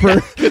E. Pepper,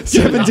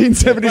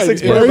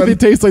 1776 if everything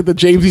tastes like the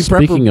James E.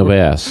 Pepper. Speaking of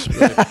ass,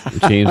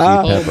 James E.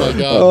 Pepper. Oh my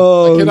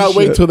god! I cannot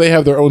wait till they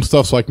have their own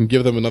stuff so I can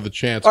give them another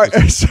chance. All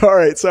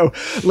right, so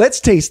let's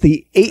taste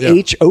the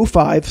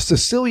AH05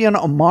 Sicilian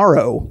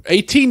Amaro.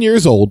 18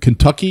 years old,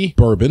 Kentucky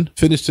bourbon,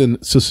 finished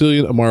in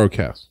Sicilian Amaro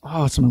cask.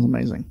 Oh, it smells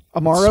amazing.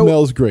 Amaro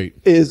smells great.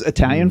 Is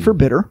Italian for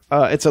bitter.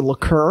 It's a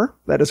liqueur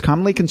that is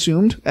commonly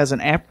consumed as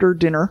an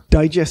after-dinner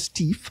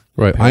digestif.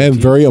 Right. I am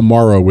very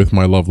Amaro with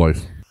my love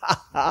life.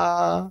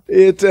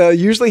 It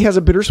usually has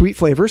a bittersweet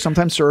flavor,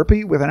 sometimes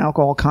syrupy, with an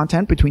alcohol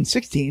content between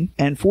 16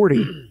 and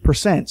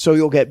 40%. So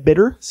you'll get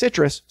bitter,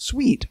 citrus,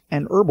 sweet,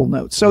 and herbal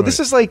notes. So this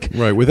is like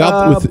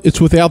it's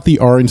without the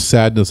orange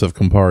sadness of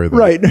Campari. Though.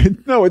 Right.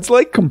 No, it's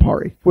like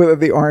Campari with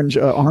the orange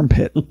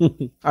armpit.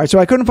 All right. So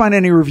I couldn't find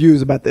any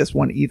reviews about this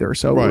one either.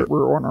 So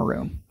we're on our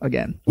own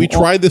again. We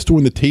tried this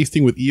during the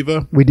tasting with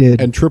Eva. We did.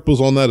 And Trip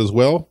was on that as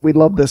well. We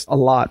loved this a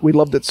lot. We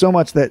loved it so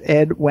much that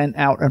Ed went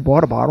out and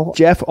bought a bottle.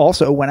 Jeff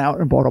also went out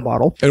and bought a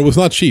bottle. And it was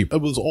not cheap.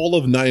 It was all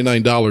of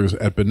 $99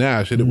 at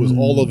Benash, and it was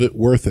all of it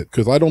worth it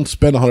because I don't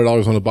spend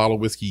 $100 on a bottle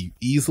of whiskey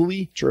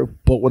easily. True.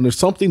 But when there's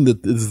something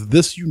that is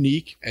this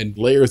unique and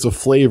layers of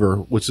flavor,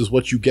 which is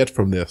what you get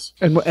from this.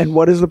 And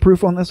what is the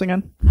proof on this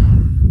again?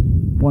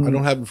 I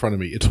don't have it in front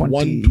of me. It's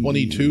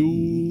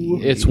 122.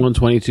 It's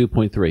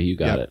 122.3. You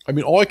got it. I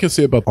mean, all I can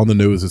say about on the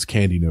nose is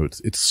candy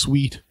notes. It's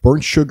sweet,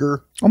 burnt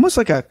sugar. Almost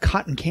like a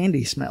cotton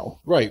candy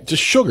smell. Right.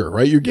 Just sugar,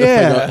 right? You're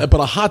getting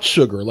but a hot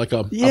sugar, like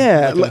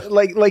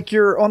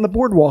you're on the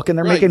boardwalk and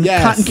they're making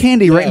cotton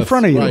candy right in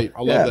front of you. Right.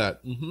 I love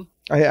that. Mm-hmm.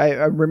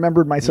 I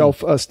remembered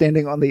myself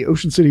standing on the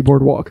Ocean City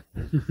boardwalk.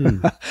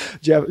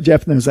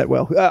 Jeff knows that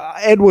well.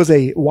 Ed was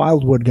a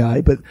Wildwood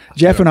guy, but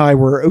Jeff and I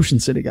were Ocean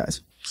City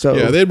guys. So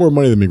yeah, they had more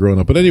money than me growing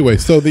up. But anyway,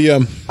 so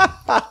the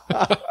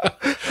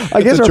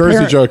I guess It's a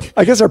Jersey joke.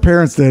 I guess our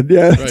parents did.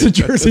 Yeah, it's a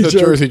Jersey It's a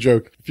joke. Jersey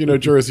joke. If you know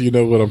Jersey, you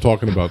know what I'm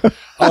talking about.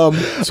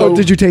 So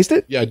Did you taste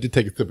it? Yeah, I did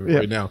take a sip of it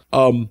right now.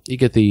 You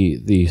get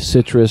the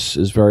citrus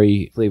is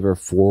very flavor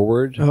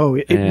forward. Oh,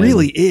 it and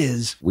really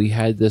is. We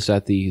had this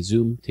at the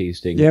Zoom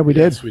tasting. Yeah, we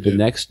did. Yes, we The did.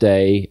 next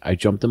day, I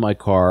jumped in my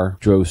car,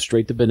 drove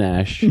straight to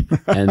Benash,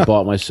 and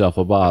bought myself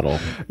a bottle.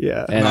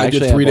 Yeah. And I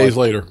did actually, 3 days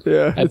later.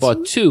 Yeah. I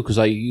bought two because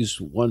I used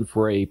one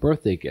for a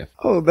birthday gift.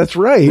 Oh, that's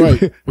right.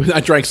 Right.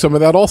 I drank some of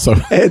that also.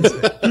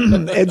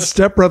 Ed's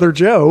stepbrother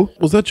Joe.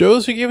 Was that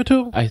Joe's you gave it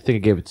to? I think I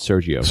gave it to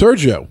Sergio.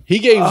 Sergio. He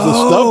gave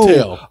the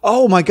Dovetail.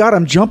 Oh my God,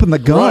 I'm jumping the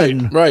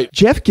gun. Right.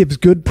 Jeff gives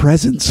good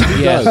presents.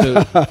 Yeah, so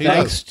He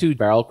thanks to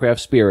Barrel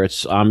Craft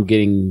Spirits, I'm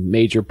getting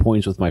major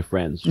points with my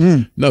friends.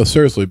 No,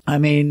 seriously. I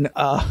mean,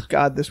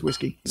 God, this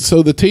whiskey.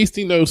 So the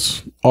tasting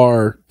notes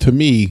are, to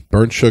me,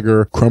 burnt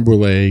sugar, creme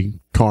brulee,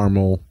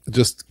 caramel,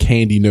 just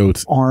candy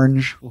notes.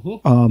 Orange,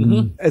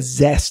 a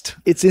zest.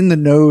 It's in the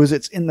nose.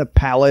 It's in the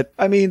palate.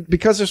 I mean,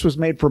 because this was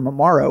made from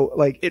Amaro,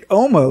 like it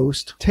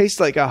almost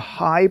tastes like a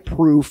high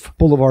proof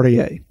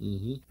Boulevardier.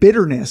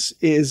 Bitterness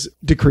is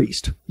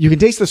decreased. You can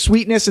taste the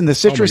sweetness and the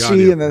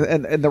citrusy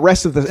yeah. and the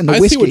rest of the and the I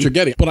whiskey. see what you're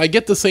getting, but I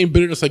get the same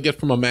bitterness I get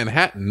from a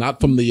Manhattan, not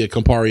from the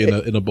Campari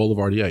in a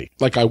Boulevardier.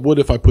 Like I would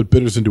if I put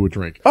bitters into a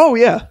drink. Oh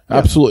yeah.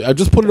 Absolutely. I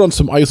just put it on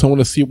some ice. I want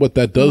to see what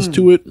that does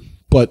to it.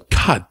 But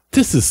God,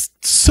 this is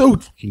so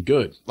fucking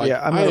good. Like Yeah,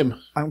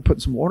 I'm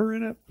putting some water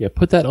in it. Yeah,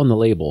 put that on the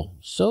label.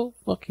 So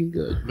fucking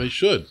good. They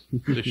should.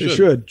 They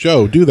should.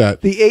 Joe, do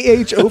that. The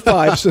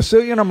AH05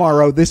 Sicilian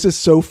Amaro. This is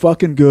so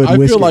fucking good. I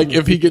whiskey. feel like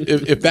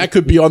if that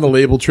could be on the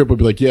label, Trip would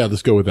be like, yeah,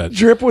 let's go with that.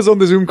 Drip was on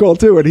the Zoom call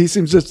too, and he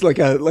seems just like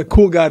a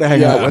cool guy to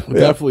hang out with.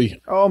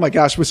 Definitely. Oh my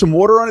gosh, with some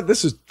water on it,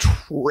 this is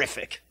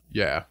terrific.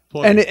 Yeah.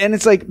 And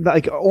it's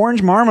like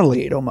orange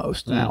marmalade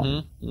almost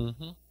now.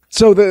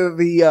 So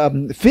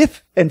the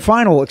fifth and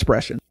final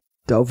expression,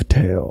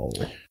 Dovetail.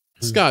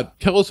 Scott,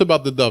 tell us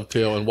about the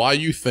Dovetail and why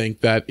you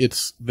think that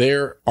it's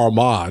their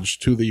homage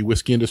to the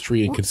whiskey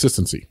industry and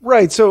consistency.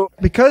 Right. So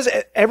because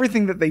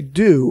everything that they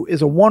do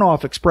is a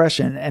one-off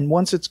expression, and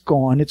once it's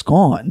gone, it's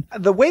gone.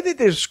 The way that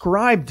they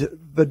described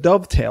the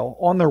Dovetail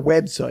on their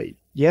website,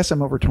 yes,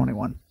 I'm over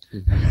 21.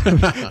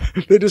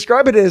 They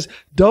describe it as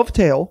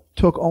Dovetail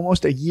took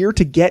almost a year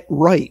to get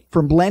right,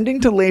 from blending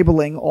to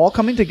labeling, all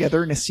coming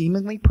together in a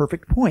seemingly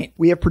perfect point.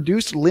 We have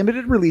produced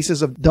limited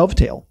releases of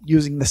Dovetail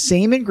using the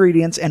same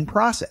ingredients and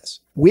process.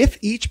 With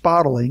each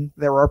bottling,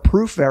 there are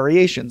proof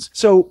variations.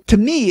 So to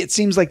me, it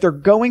seems like they're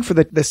going for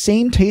the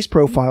same taste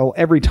profile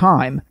every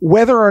time,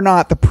 whether or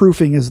not the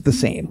proofing is the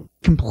same.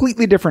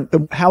 Completely different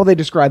than how they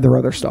describe their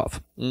other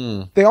stuff.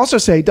 They also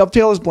say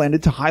Dovetail is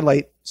blended to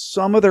highlight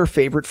some of their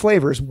favorite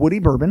flavors: woody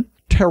bourbon,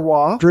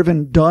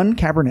 terroir-driven Dun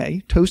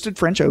Cabernet, toasted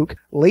French oak,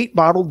 late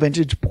bottled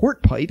vintage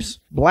port pipes,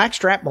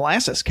 blackstrap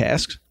molasses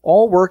casks,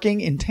 all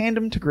working in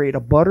tandem to create a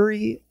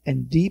buttery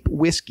and deep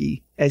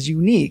whiskey as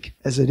unique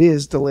as it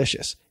is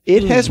delicious.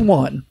 It has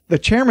won the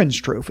Chairman's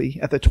Trophy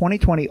at the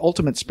 2020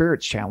 Ultimate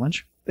Spirits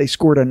Challenge. They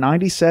scored a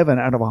 97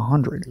 out of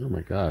 100. Oh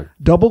my God.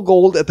 Double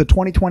gold at the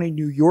 2020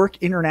 New York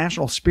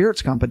International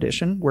Spirits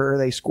Competition, where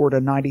they scored a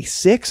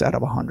 96 out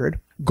of 100.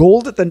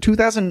 Gold at the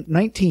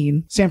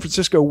 2019 San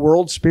Francisco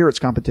World Spirits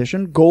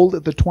Competition. Gold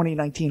at the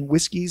 2019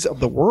 Whiskeys of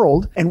the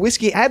World. And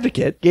Whiskey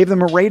Advocate gave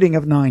them a rating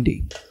of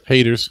 90.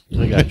 Haters.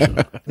 I got you.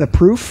 The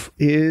proof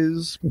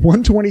is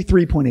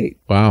 123.8.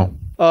 Wow.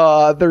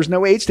 There's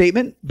no age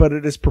statement, but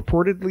it is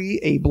purportedly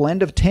a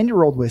blend of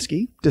 10-year-old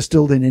whiskey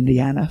distilled in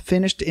Indiana,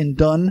 finished in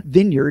Dunn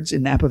Vineyards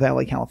in Napa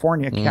Valley,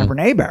 California,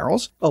 Cabernet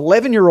barrels,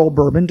 11-year-old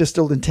bourbon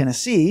distilled in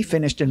Tennessee,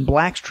 finished in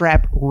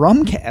blackstrap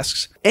rum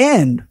casks,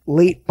 and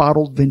late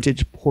bottled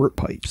vintage port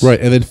pipes. Right,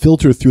 and then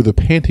filter through the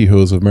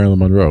pantyhose of Marilyn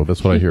Monroe.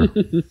 That's what I hear.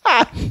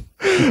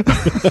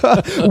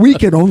 We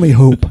can only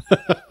hope.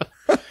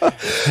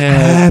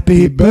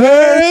 Happy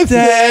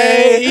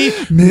birthday,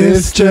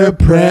 Mr.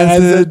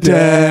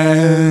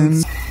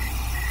 President.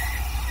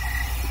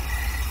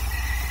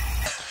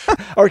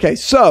 Okay,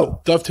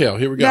 so Dovetail,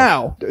 here we go.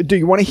 now, do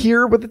you want to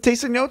hear what the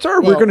tasting notes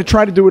are? We're Well- going to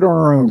try to do it on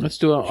our own. Let's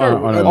do it Sure.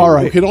 on I mean, All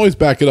right. We can always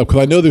back it up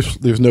because I know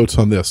there's notes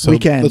on this. So We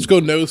can. Let's go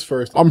nose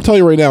first. I'm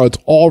telling you right now, it's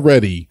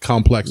already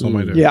complex on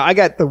my nose. Yeah, I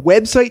got the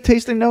website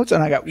tasting notes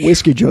and I got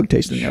whiskey jug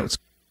tasting notes.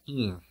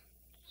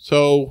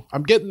 So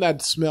I'm getting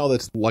that smell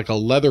that's like a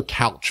leather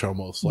couch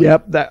almost. Like,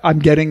 Yep, that I'm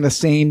getting the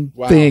same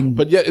wow. thing.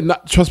 But yet,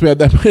 trust me,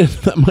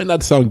 that might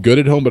not sound good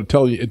at home, but I'm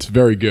telling you, it's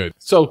very good.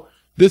 So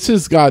this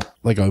has got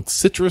like a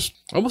citrus,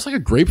 almost like a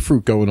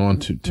grapefruit going on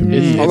to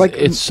me. I like-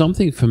 it's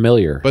something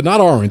familiar. But not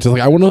orange. It's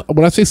like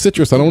when I say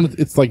citrus, I don't want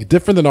it's like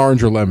different than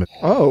orange or lemon.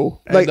 Oh,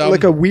 And,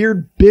 like a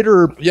weird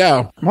bitter.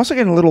 Yeah. I'm also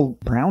getting a little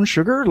brown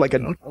sugar, like a.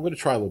 I'm going to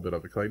try a little bit of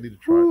it because I need to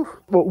try it.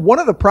 Well, one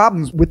of the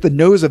problems with the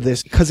nose of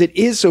this, because it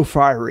is so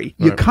fiery,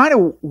 you Right. kind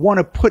of want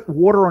to put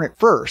water on it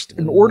first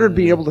in order to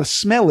be able to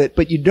smell it,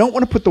 but you don't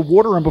want to put the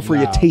water on before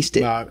you taste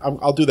it. Nah,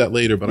 I'll do that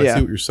later, but I Yeah.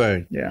 see what you're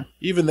saying. Yeah.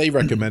 Even they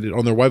recommend it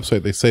on their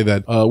website. They say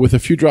that with a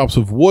few drops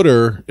of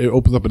water, it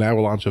opens up an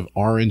avalanche of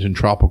orange and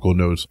tropical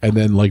notes, and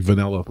then like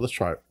vanilla. Let's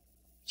try it.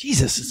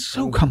 Jesus, it's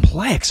so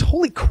complex.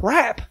 Holy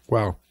crap.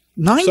 Wow.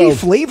 90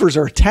 flavors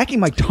are attacking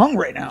my tongue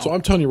right now. So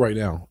I'm telling you right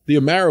now, the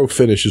Amaro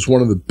finish is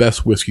one of the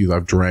best whiskeys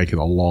I've drank in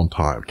a long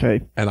time.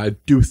 Okay. And I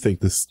do think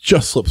this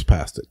just slips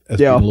past it as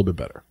being a little bit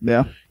better.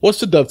 Yeah.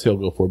 What's the Dovetail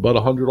go for? About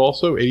 100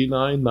 also?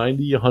 89,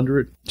 90,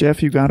 100?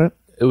 Jeff, you got it?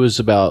 It was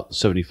about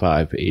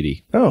 75,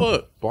 80. Oh,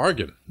 What?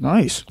 Bargain.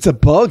 nice. It's a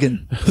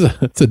buggin'.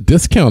 It's a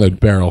discounted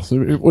barrel. So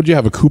what'd you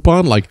have, a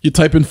coupon? Like you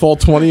type in fall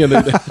 20 and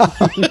then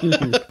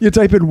You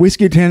type in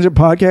Whiskey Tangent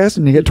Podcast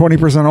and you get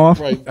 20% off.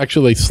 right.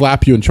 Actually they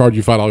slap you and charge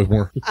you $5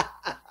 more.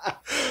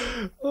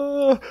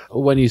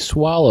 When you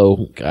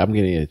swallow, I'm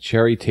getting a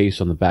cherry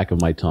taste on the back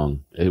of my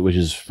tongue, which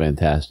is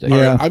fantastic. Yeah.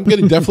 All right, I'm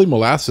getting definitely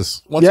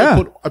molasses. Once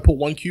Yeah. I put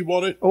 1 cube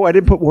on it. Oh, I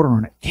didn't put water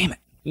on it. Damn it.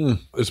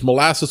 There's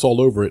molasses all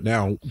over it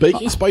now.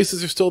 Baking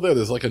spices are still there.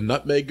 There's like a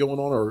nutmeg going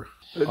on, or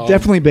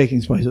Definitely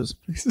baking spices.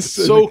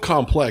 so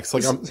complex.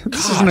 Like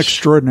This is an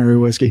extraordinary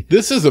whiskey.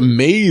 This is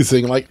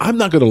amazing. Like, I'm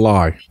not going to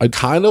lie. I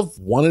kind of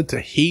wanted to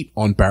hate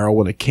on Barrell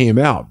when it came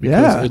out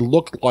because it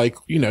looked like,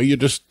 you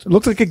just... It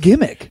looks like a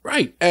gimmick.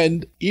 Right.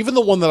 And even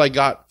the one that I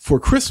got for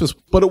Christmas,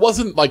 but it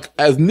wasn't like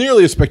as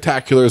nearly as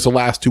spectacular as the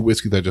last 2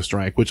 whiskeys I just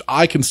drank, which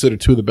I consider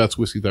 2 of the best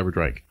whiskeys I ever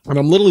drank. And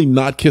I'm literally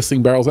not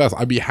kissing Barrell's ass.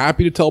 I'd be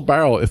happy to tell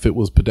Barrell if it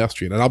was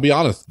pedestrian. And I'll be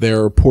honest,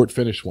 their port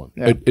finish one.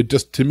 Yeah. It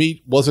just, to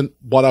me, wasn't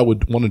what I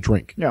would want to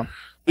drink. Yeah.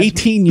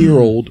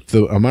 18-year-old,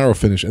 the Amaro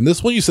finish. And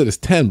this one you said is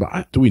 10,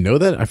 but do we know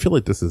that? I feel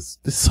like there's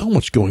so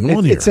much going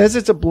on here. It says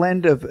it's a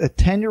blend of a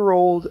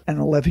 10-year-old and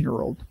an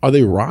 11-year-old. Are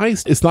they rye?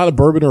 It's not a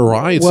bourbon or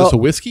rye. It's just a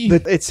whiskey?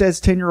 It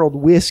says 10-year-old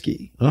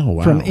whiskey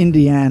from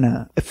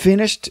Indiana,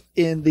 finished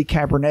in the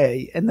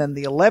Cabernet, and then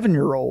the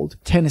 11-year-old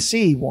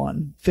Tennessee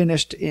one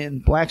finished in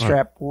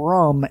Blackstrap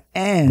rum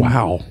and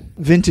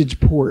vintage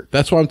port.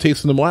 That's why I'm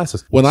tasting the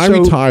molasses. When I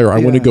retire, I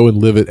want to go and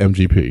live at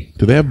MGP.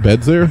 Do they have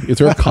beds there? Is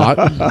there a cot?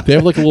 Do they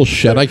have like a little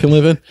shed I can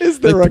live in? Is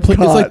there a cot? It's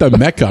like the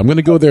Mecca. I'm going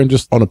to go there and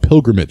just on a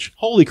pilgrimage.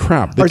 Holy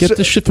crap. They get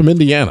this shit from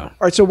Indiana. All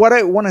right, so what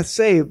I want to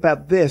say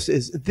about this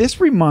is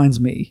this reminds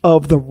me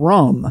of the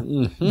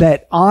rum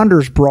that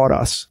Anders brought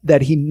us,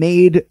 that he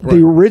made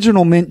the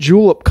original mint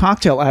julep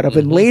cocktail out of,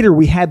 and later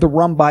we had the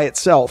rum by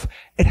itself.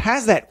 It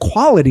has that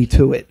quality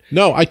to it.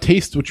 No, I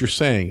taste what you're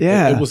saying.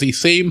 Yeah. It was the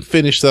same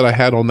finish that I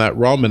had on that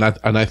rum, and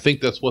I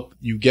think that's what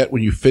you get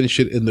when you finish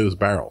it in those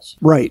barrels.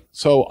 Right.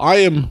 So I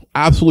am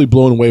absolutely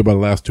blown away by the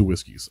last 2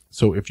 whiskeys.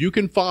 So if you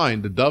can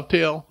find the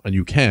Dovetail, and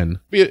you can,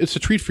 it's a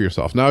treat for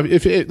yourself. Now,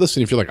 if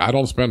you're like, I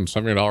don't spend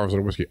 $70 on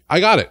a whiskey, I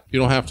got it. You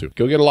don't have to.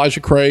 Go get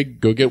Elijah Craig.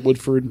 Go get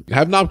Woodford.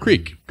 Have Knob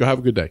Creek. Go have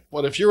a good day.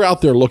 But if you're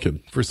out there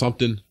looking for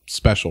something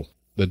special,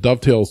 the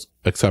Dovetail's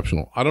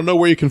exceptional. I don't know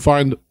where you can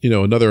find,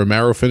 another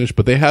Amaro finish,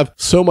 but they have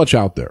so much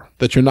out there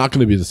that you're not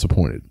going to be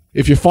disappointed.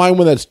 If you find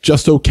one that's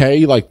just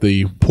okay, like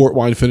the port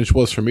wine finish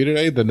was for me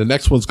today, then the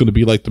next one's going to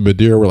be like the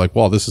Madeira. We're like,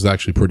 wow, this is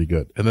actually pretty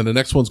good. And then the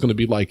next one's going to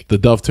be like the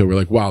Dovetail. We're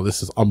like, wow,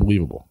 this is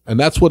unbelievable. And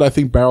that's what I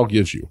think Barrell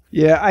gives you.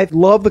 Yeah, I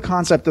love the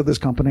concept of this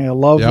company. I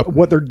love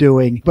what they're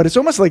doing, but it's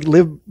almost like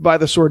live by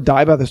the sword,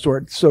 die by the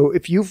sword. So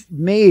if you've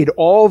made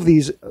all of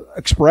these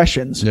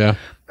expressions,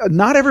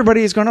 not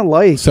everybody is going to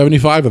like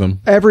 75 of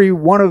them. Every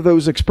one of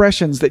those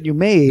expressions that you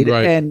made.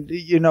 Right. And,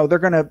 they're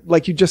going to,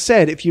 like you just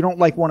said, if you don't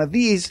like one of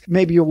these,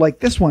 maybe you'll like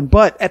this one.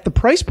 But at the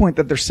price point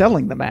that they're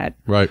selling them at,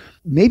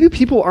 maybe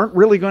people aren't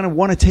really going to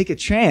want to take a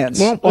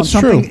chance on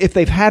something if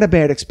they've had a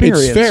bad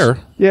experience. It's fair.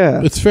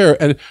 Yeah. It's fair.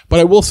 But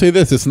I will say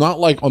this, it's not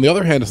like, on the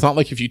other hand, it's not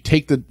like if you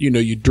take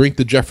you drink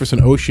the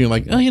Jefferson Ocean, you're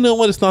like, oh, you know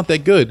what? It's not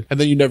that good. And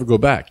then you never go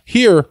back.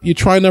 Here, you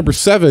try number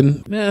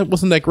 7. It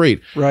wasn't that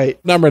great.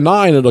 Right. Number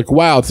 9, and like,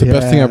 wow, it's the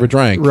best thing I ever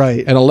drank.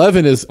 Right. And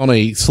 11 is on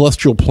a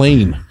celestial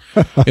plane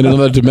in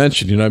another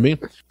dimension. You know what I mean?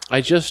 I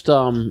just,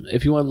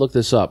 if you want to look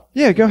this up.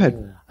 Yeah, go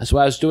ahead. So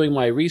I was doing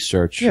my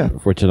research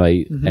for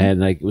tonight,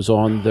 and I was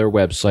on their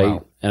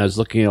website, and I was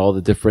looking at all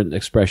the different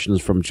expressions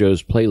from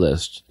Joe's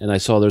playlist, and I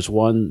saw there's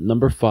one,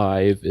 number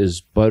 5 is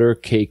Butter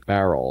Cake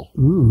Barrel.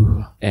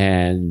 Ooh.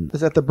 And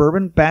is that the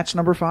bourbon batch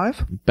number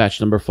 5?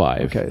 Batch number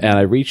 5. Okay. And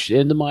I reached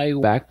into my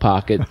back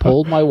pocket,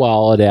 pulled my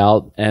wallet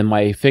out, and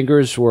my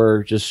fingers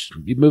were just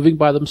moving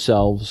by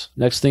themselves.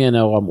 Next thing I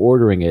know, I'm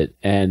ordering it,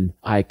 and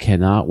I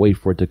cannot wait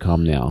for it to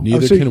come now.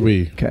 Neither can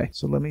we. Okay,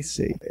 so let me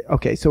see.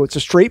 Okay, so it's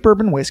a straight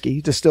bourbon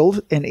whiskey,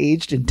 distilled and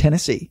aged in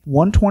Tennessee.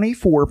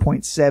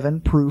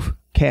 124.7 proof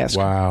cask.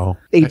 Wow.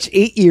 Aged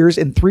 8 years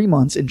and 3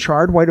 months in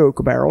charred white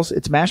oak barrels.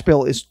 Its mash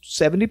bill is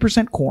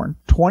 70% corn,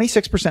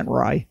 26%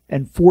 rye,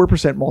 and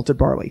 4% malted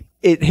barley.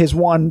 It has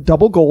won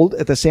double gold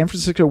at the San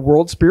Francisco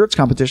World Spirits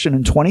Competition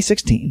in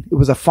 2016. It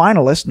was a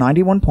finalist,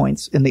 91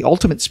 points, in the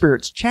Ultimate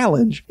Spirits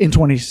Challenge in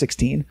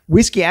 2016.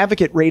 Whiskey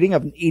Advocate rating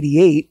of an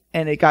 88,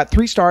 and it got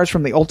 3 stars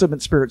from the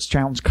Ultimate Spirits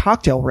Challenge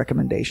cocktail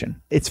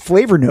recommendation. Its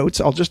flavor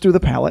notes, I'll just do the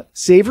palate.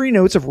 Savory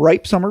notes of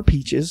ripe summer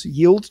peaches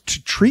yield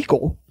to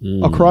treacle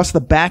across the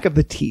back of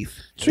the teeth.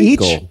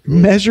 Treacle. Each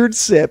measured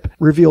sip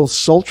reveals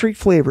sultry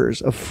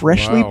flavors of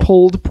freshly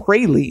pulled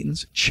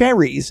pralines,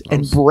 cherries,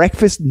 and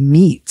breakfast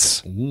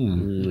meats.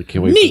 Can't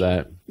wait for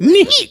that.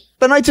 Neat.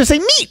 Then I just say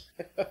meat.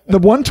 The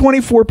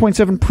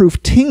 124.7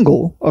 proof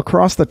tingle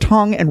across the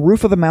tongue and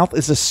roof of the mouth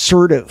is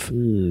assertive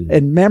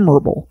and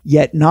memorable,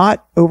 yet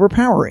not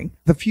overpowering.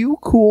 The few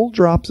cool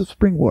drops of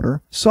spring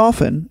water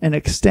soften and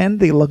extend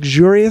the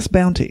luxurious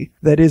bounty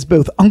that is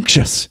both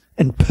unctuous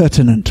and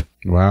pertinent.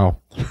 Wow.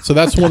 So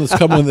that's one that's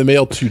coming in the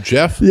mail to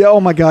Jeff. Yeah, oh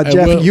my God,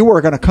 Jeff, you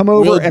are going to come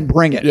over and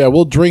bring it. Yeah,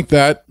 we'll drink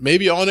that.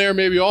 Maybe on air,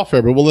 maybe off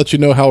air, but we'll let you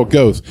know how it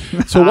goes.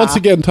 So once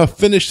again, to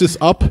finish this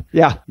up,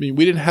 I mean,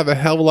 we didn't have a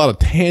hell of a lot of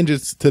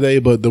tangents today,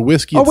 but the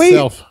whiskey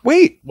itself.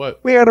 Wait.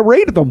 What? We got to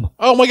rate them.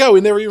 Oh my God,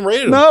 we never even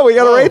rated them. No, we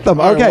got to rate them.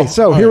 Okay,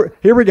 so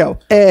here we go.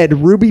 Ed,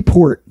 Ruby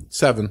Port.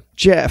 7.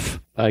 Jeff.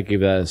 I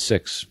give that a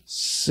 6.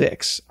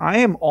 6. I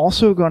am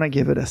also going to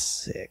give it a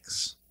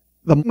 6.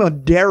 The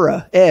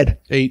Madeira, Ed.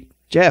 8.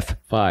 Jeff.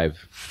 5.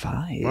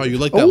 5. Wow, you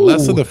like that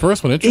less than the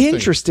first one.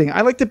 Interesting.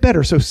 I liked it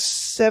better. So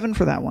 7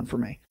 for that one for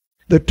me.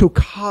 The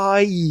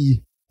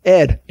Tokaji.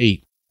 Ed.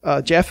 8.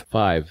 Jeff.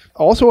 5.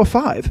 Also a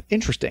 5.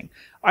 Interesting.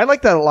 I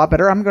like that a lot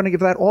better. I'm going to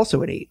give that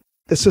also an 8.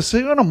 The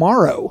Sicilian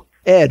Amaro.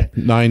 Ed.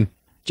 9.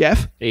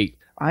 Jeff. 8.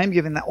 I am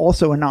giving that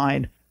also a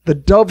 9. The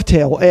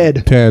Dovetail.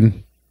 Ed.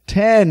 10.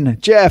 10.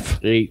 Jeff.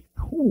 8.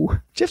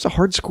 Ooh, Jeff's a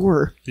hard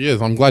scorer. He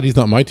is. I'm glad he's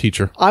not my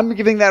teacher. I'm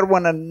giving that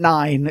one a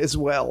 9 as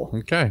well.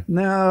 Okay.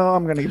 No,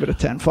 I'm going to give it a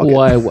 10. Fuck it.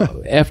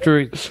 Well,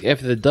 after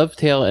the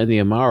Dovetail and the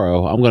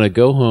Amaro, I'm going to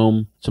go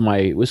home to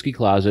my whiskey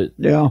closet,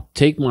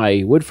 take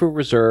my Woodford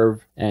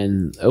Reserve,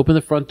 and open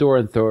the front door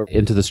and throw it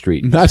into the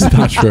street. That's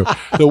not true.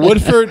 The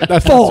Woodford,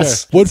 that's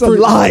false. Woodford,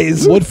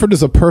 lies. Woodford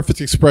is a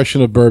perfect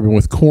expression of bourbon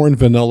with corn,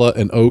 vanilla,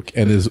 and oak,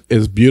 and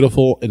is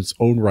beautiful in its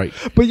own right.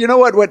 But you know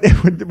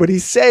what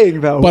he's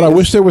saying though. But I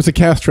wish there was a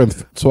cast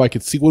strength so I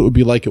could see what it would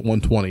be like at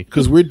 120,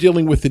 because we're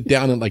dealing with it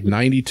down at like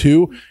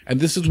 92, and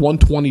this is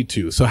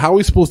 122. So how are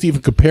we supposed to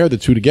even compare the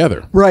two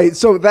together? Right.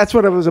 So that's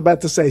what I was about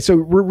to say. So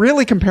we're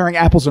really comparing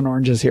apples and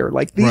oranges here.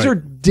 Like these are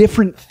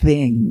different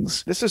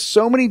things. This is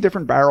so many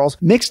different barrels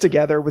mixed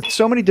together with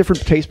so many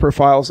different taste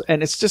profiles,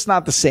 and it's just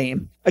not the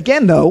same.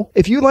 Again, though,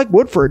 if you like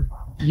Woodford,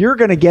 you're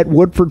going to get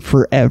Woodford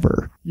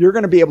forever. You're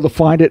going to be able to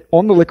find it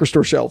on the liquor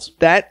store shelves.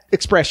 That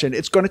expression,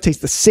 it's going to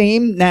taste the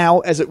same now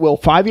as it will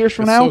 5 years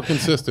from now. So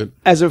consistent.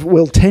 As it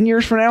will 10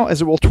 years from now,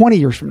 as it will 20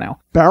 years from now.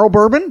 Barrel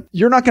bourbon,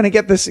 you're not going to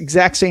get this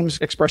exact same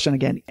expression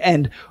again.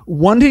 And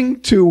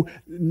wanting to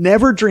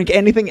never drink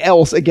anything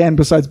else again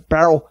besides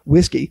barrel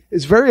whiskey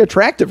is very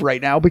attractive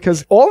right now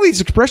because all these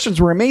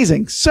expressions were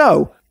amazing.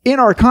 So, in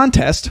our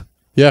contest,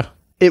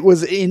 it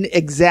was in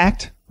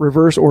exact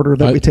reverse order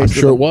that we tasted.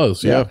 I'm sure it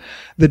was, yeah.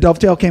 The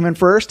Dovetail came in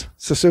first,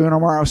 Sicilian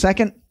Amaro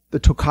second,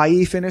 the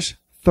Tokaji finished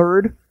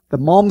third, the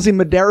Malmsey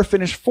Madeira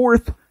finished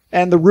fourth,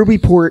 and the Ruby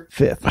Port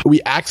fifth.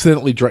 We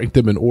accidentally drank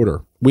them in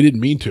order. We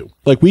didn't mean to.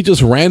 Like, we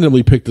just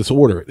randomly picked this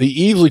order. They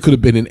easily could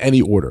have been in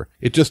any order.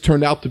 It just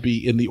turned out to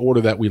be in the order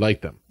that we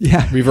liked them.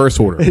 Yeah. Reverse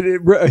order.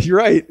 You're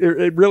right.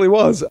 It really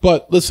was.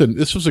 But listen,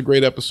 this was a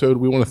great episode.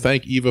 We want to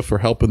thank Eva for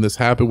helping this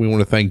happen. We want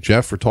to thank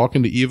Jeff for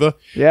talking to Eva.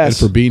 Yes.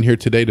 And for being here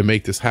today to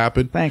make this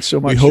happen. Thanks so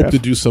much, We hope Jeff. to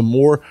do some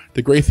more.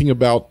 The great thing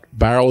about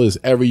Barrel is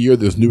every year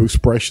there's new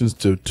expressions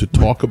to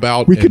talk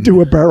about. We could do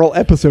a Barrel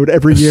episode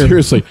every year.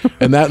 Seriously.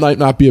 And that might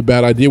not be a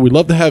bad idea. We'd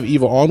love to have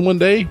Eva on one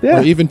day.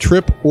 Or even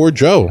Trip or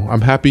Joe.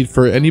 I'm happy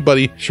for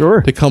anybody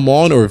to come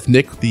on, or if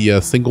Nick, the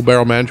single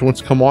barrel manager,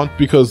 wants to come on,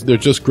 because they're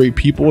just great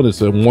people and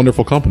it's a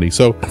wonderful company.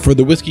 So for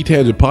the Whiskey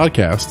Tangent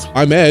podcast,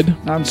 I'm Ed.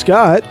 I'm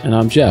Scott. And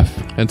I'm Jeff.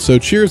 And so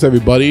cheers,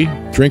 everybody.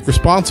 Drink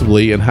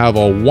responsibly and have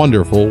a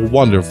wonderful,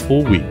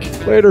 wonderful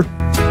week. Later.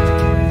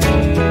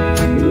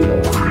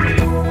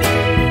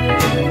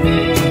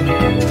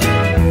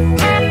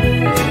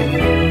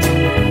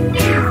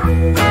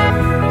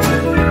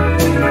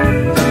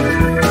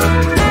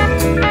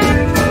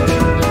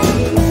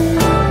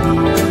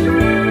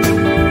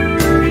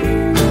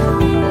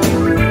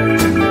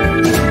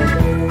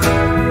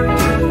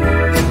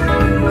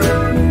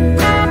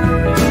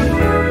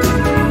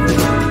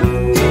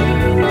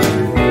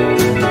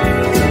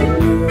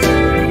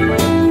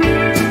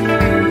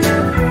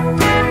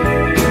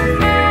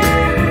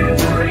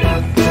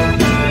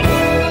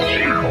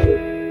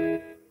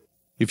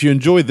 If you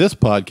enjoyed this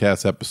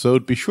podcast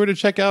episode, be sure to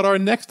check out our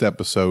next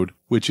episode,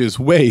 which is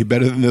way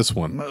better than this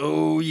one.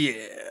 Oh,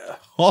 yeah.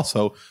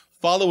 Also,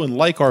 follow and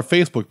like our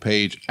Facebook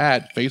page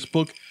at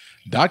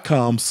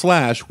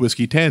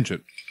facebook.com/Whiskey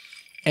Tangent.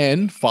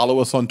 And follow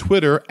us on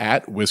Twitter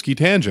at Whiskey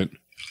Tangent.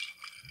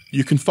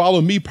 You can follow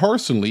me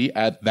personally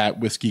at That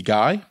Whiskey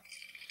Guy.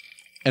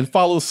 And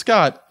follow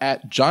Scott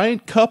at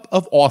Giant Cup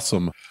of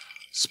Awesome,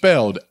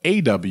 spelled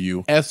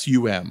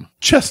AWSUM,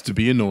 just to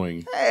be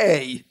annoying.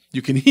 Hey!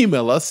 You can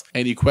email us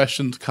any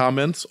questions,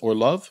 comments, or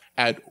love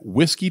at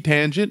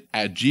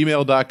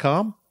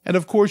whiskeytangent@gmail.com. And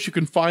of course, you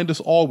can find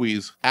us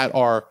always at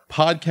our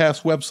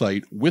podcast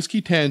website,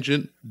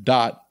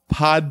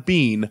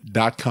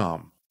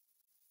 whiskeytangent.podbean.com.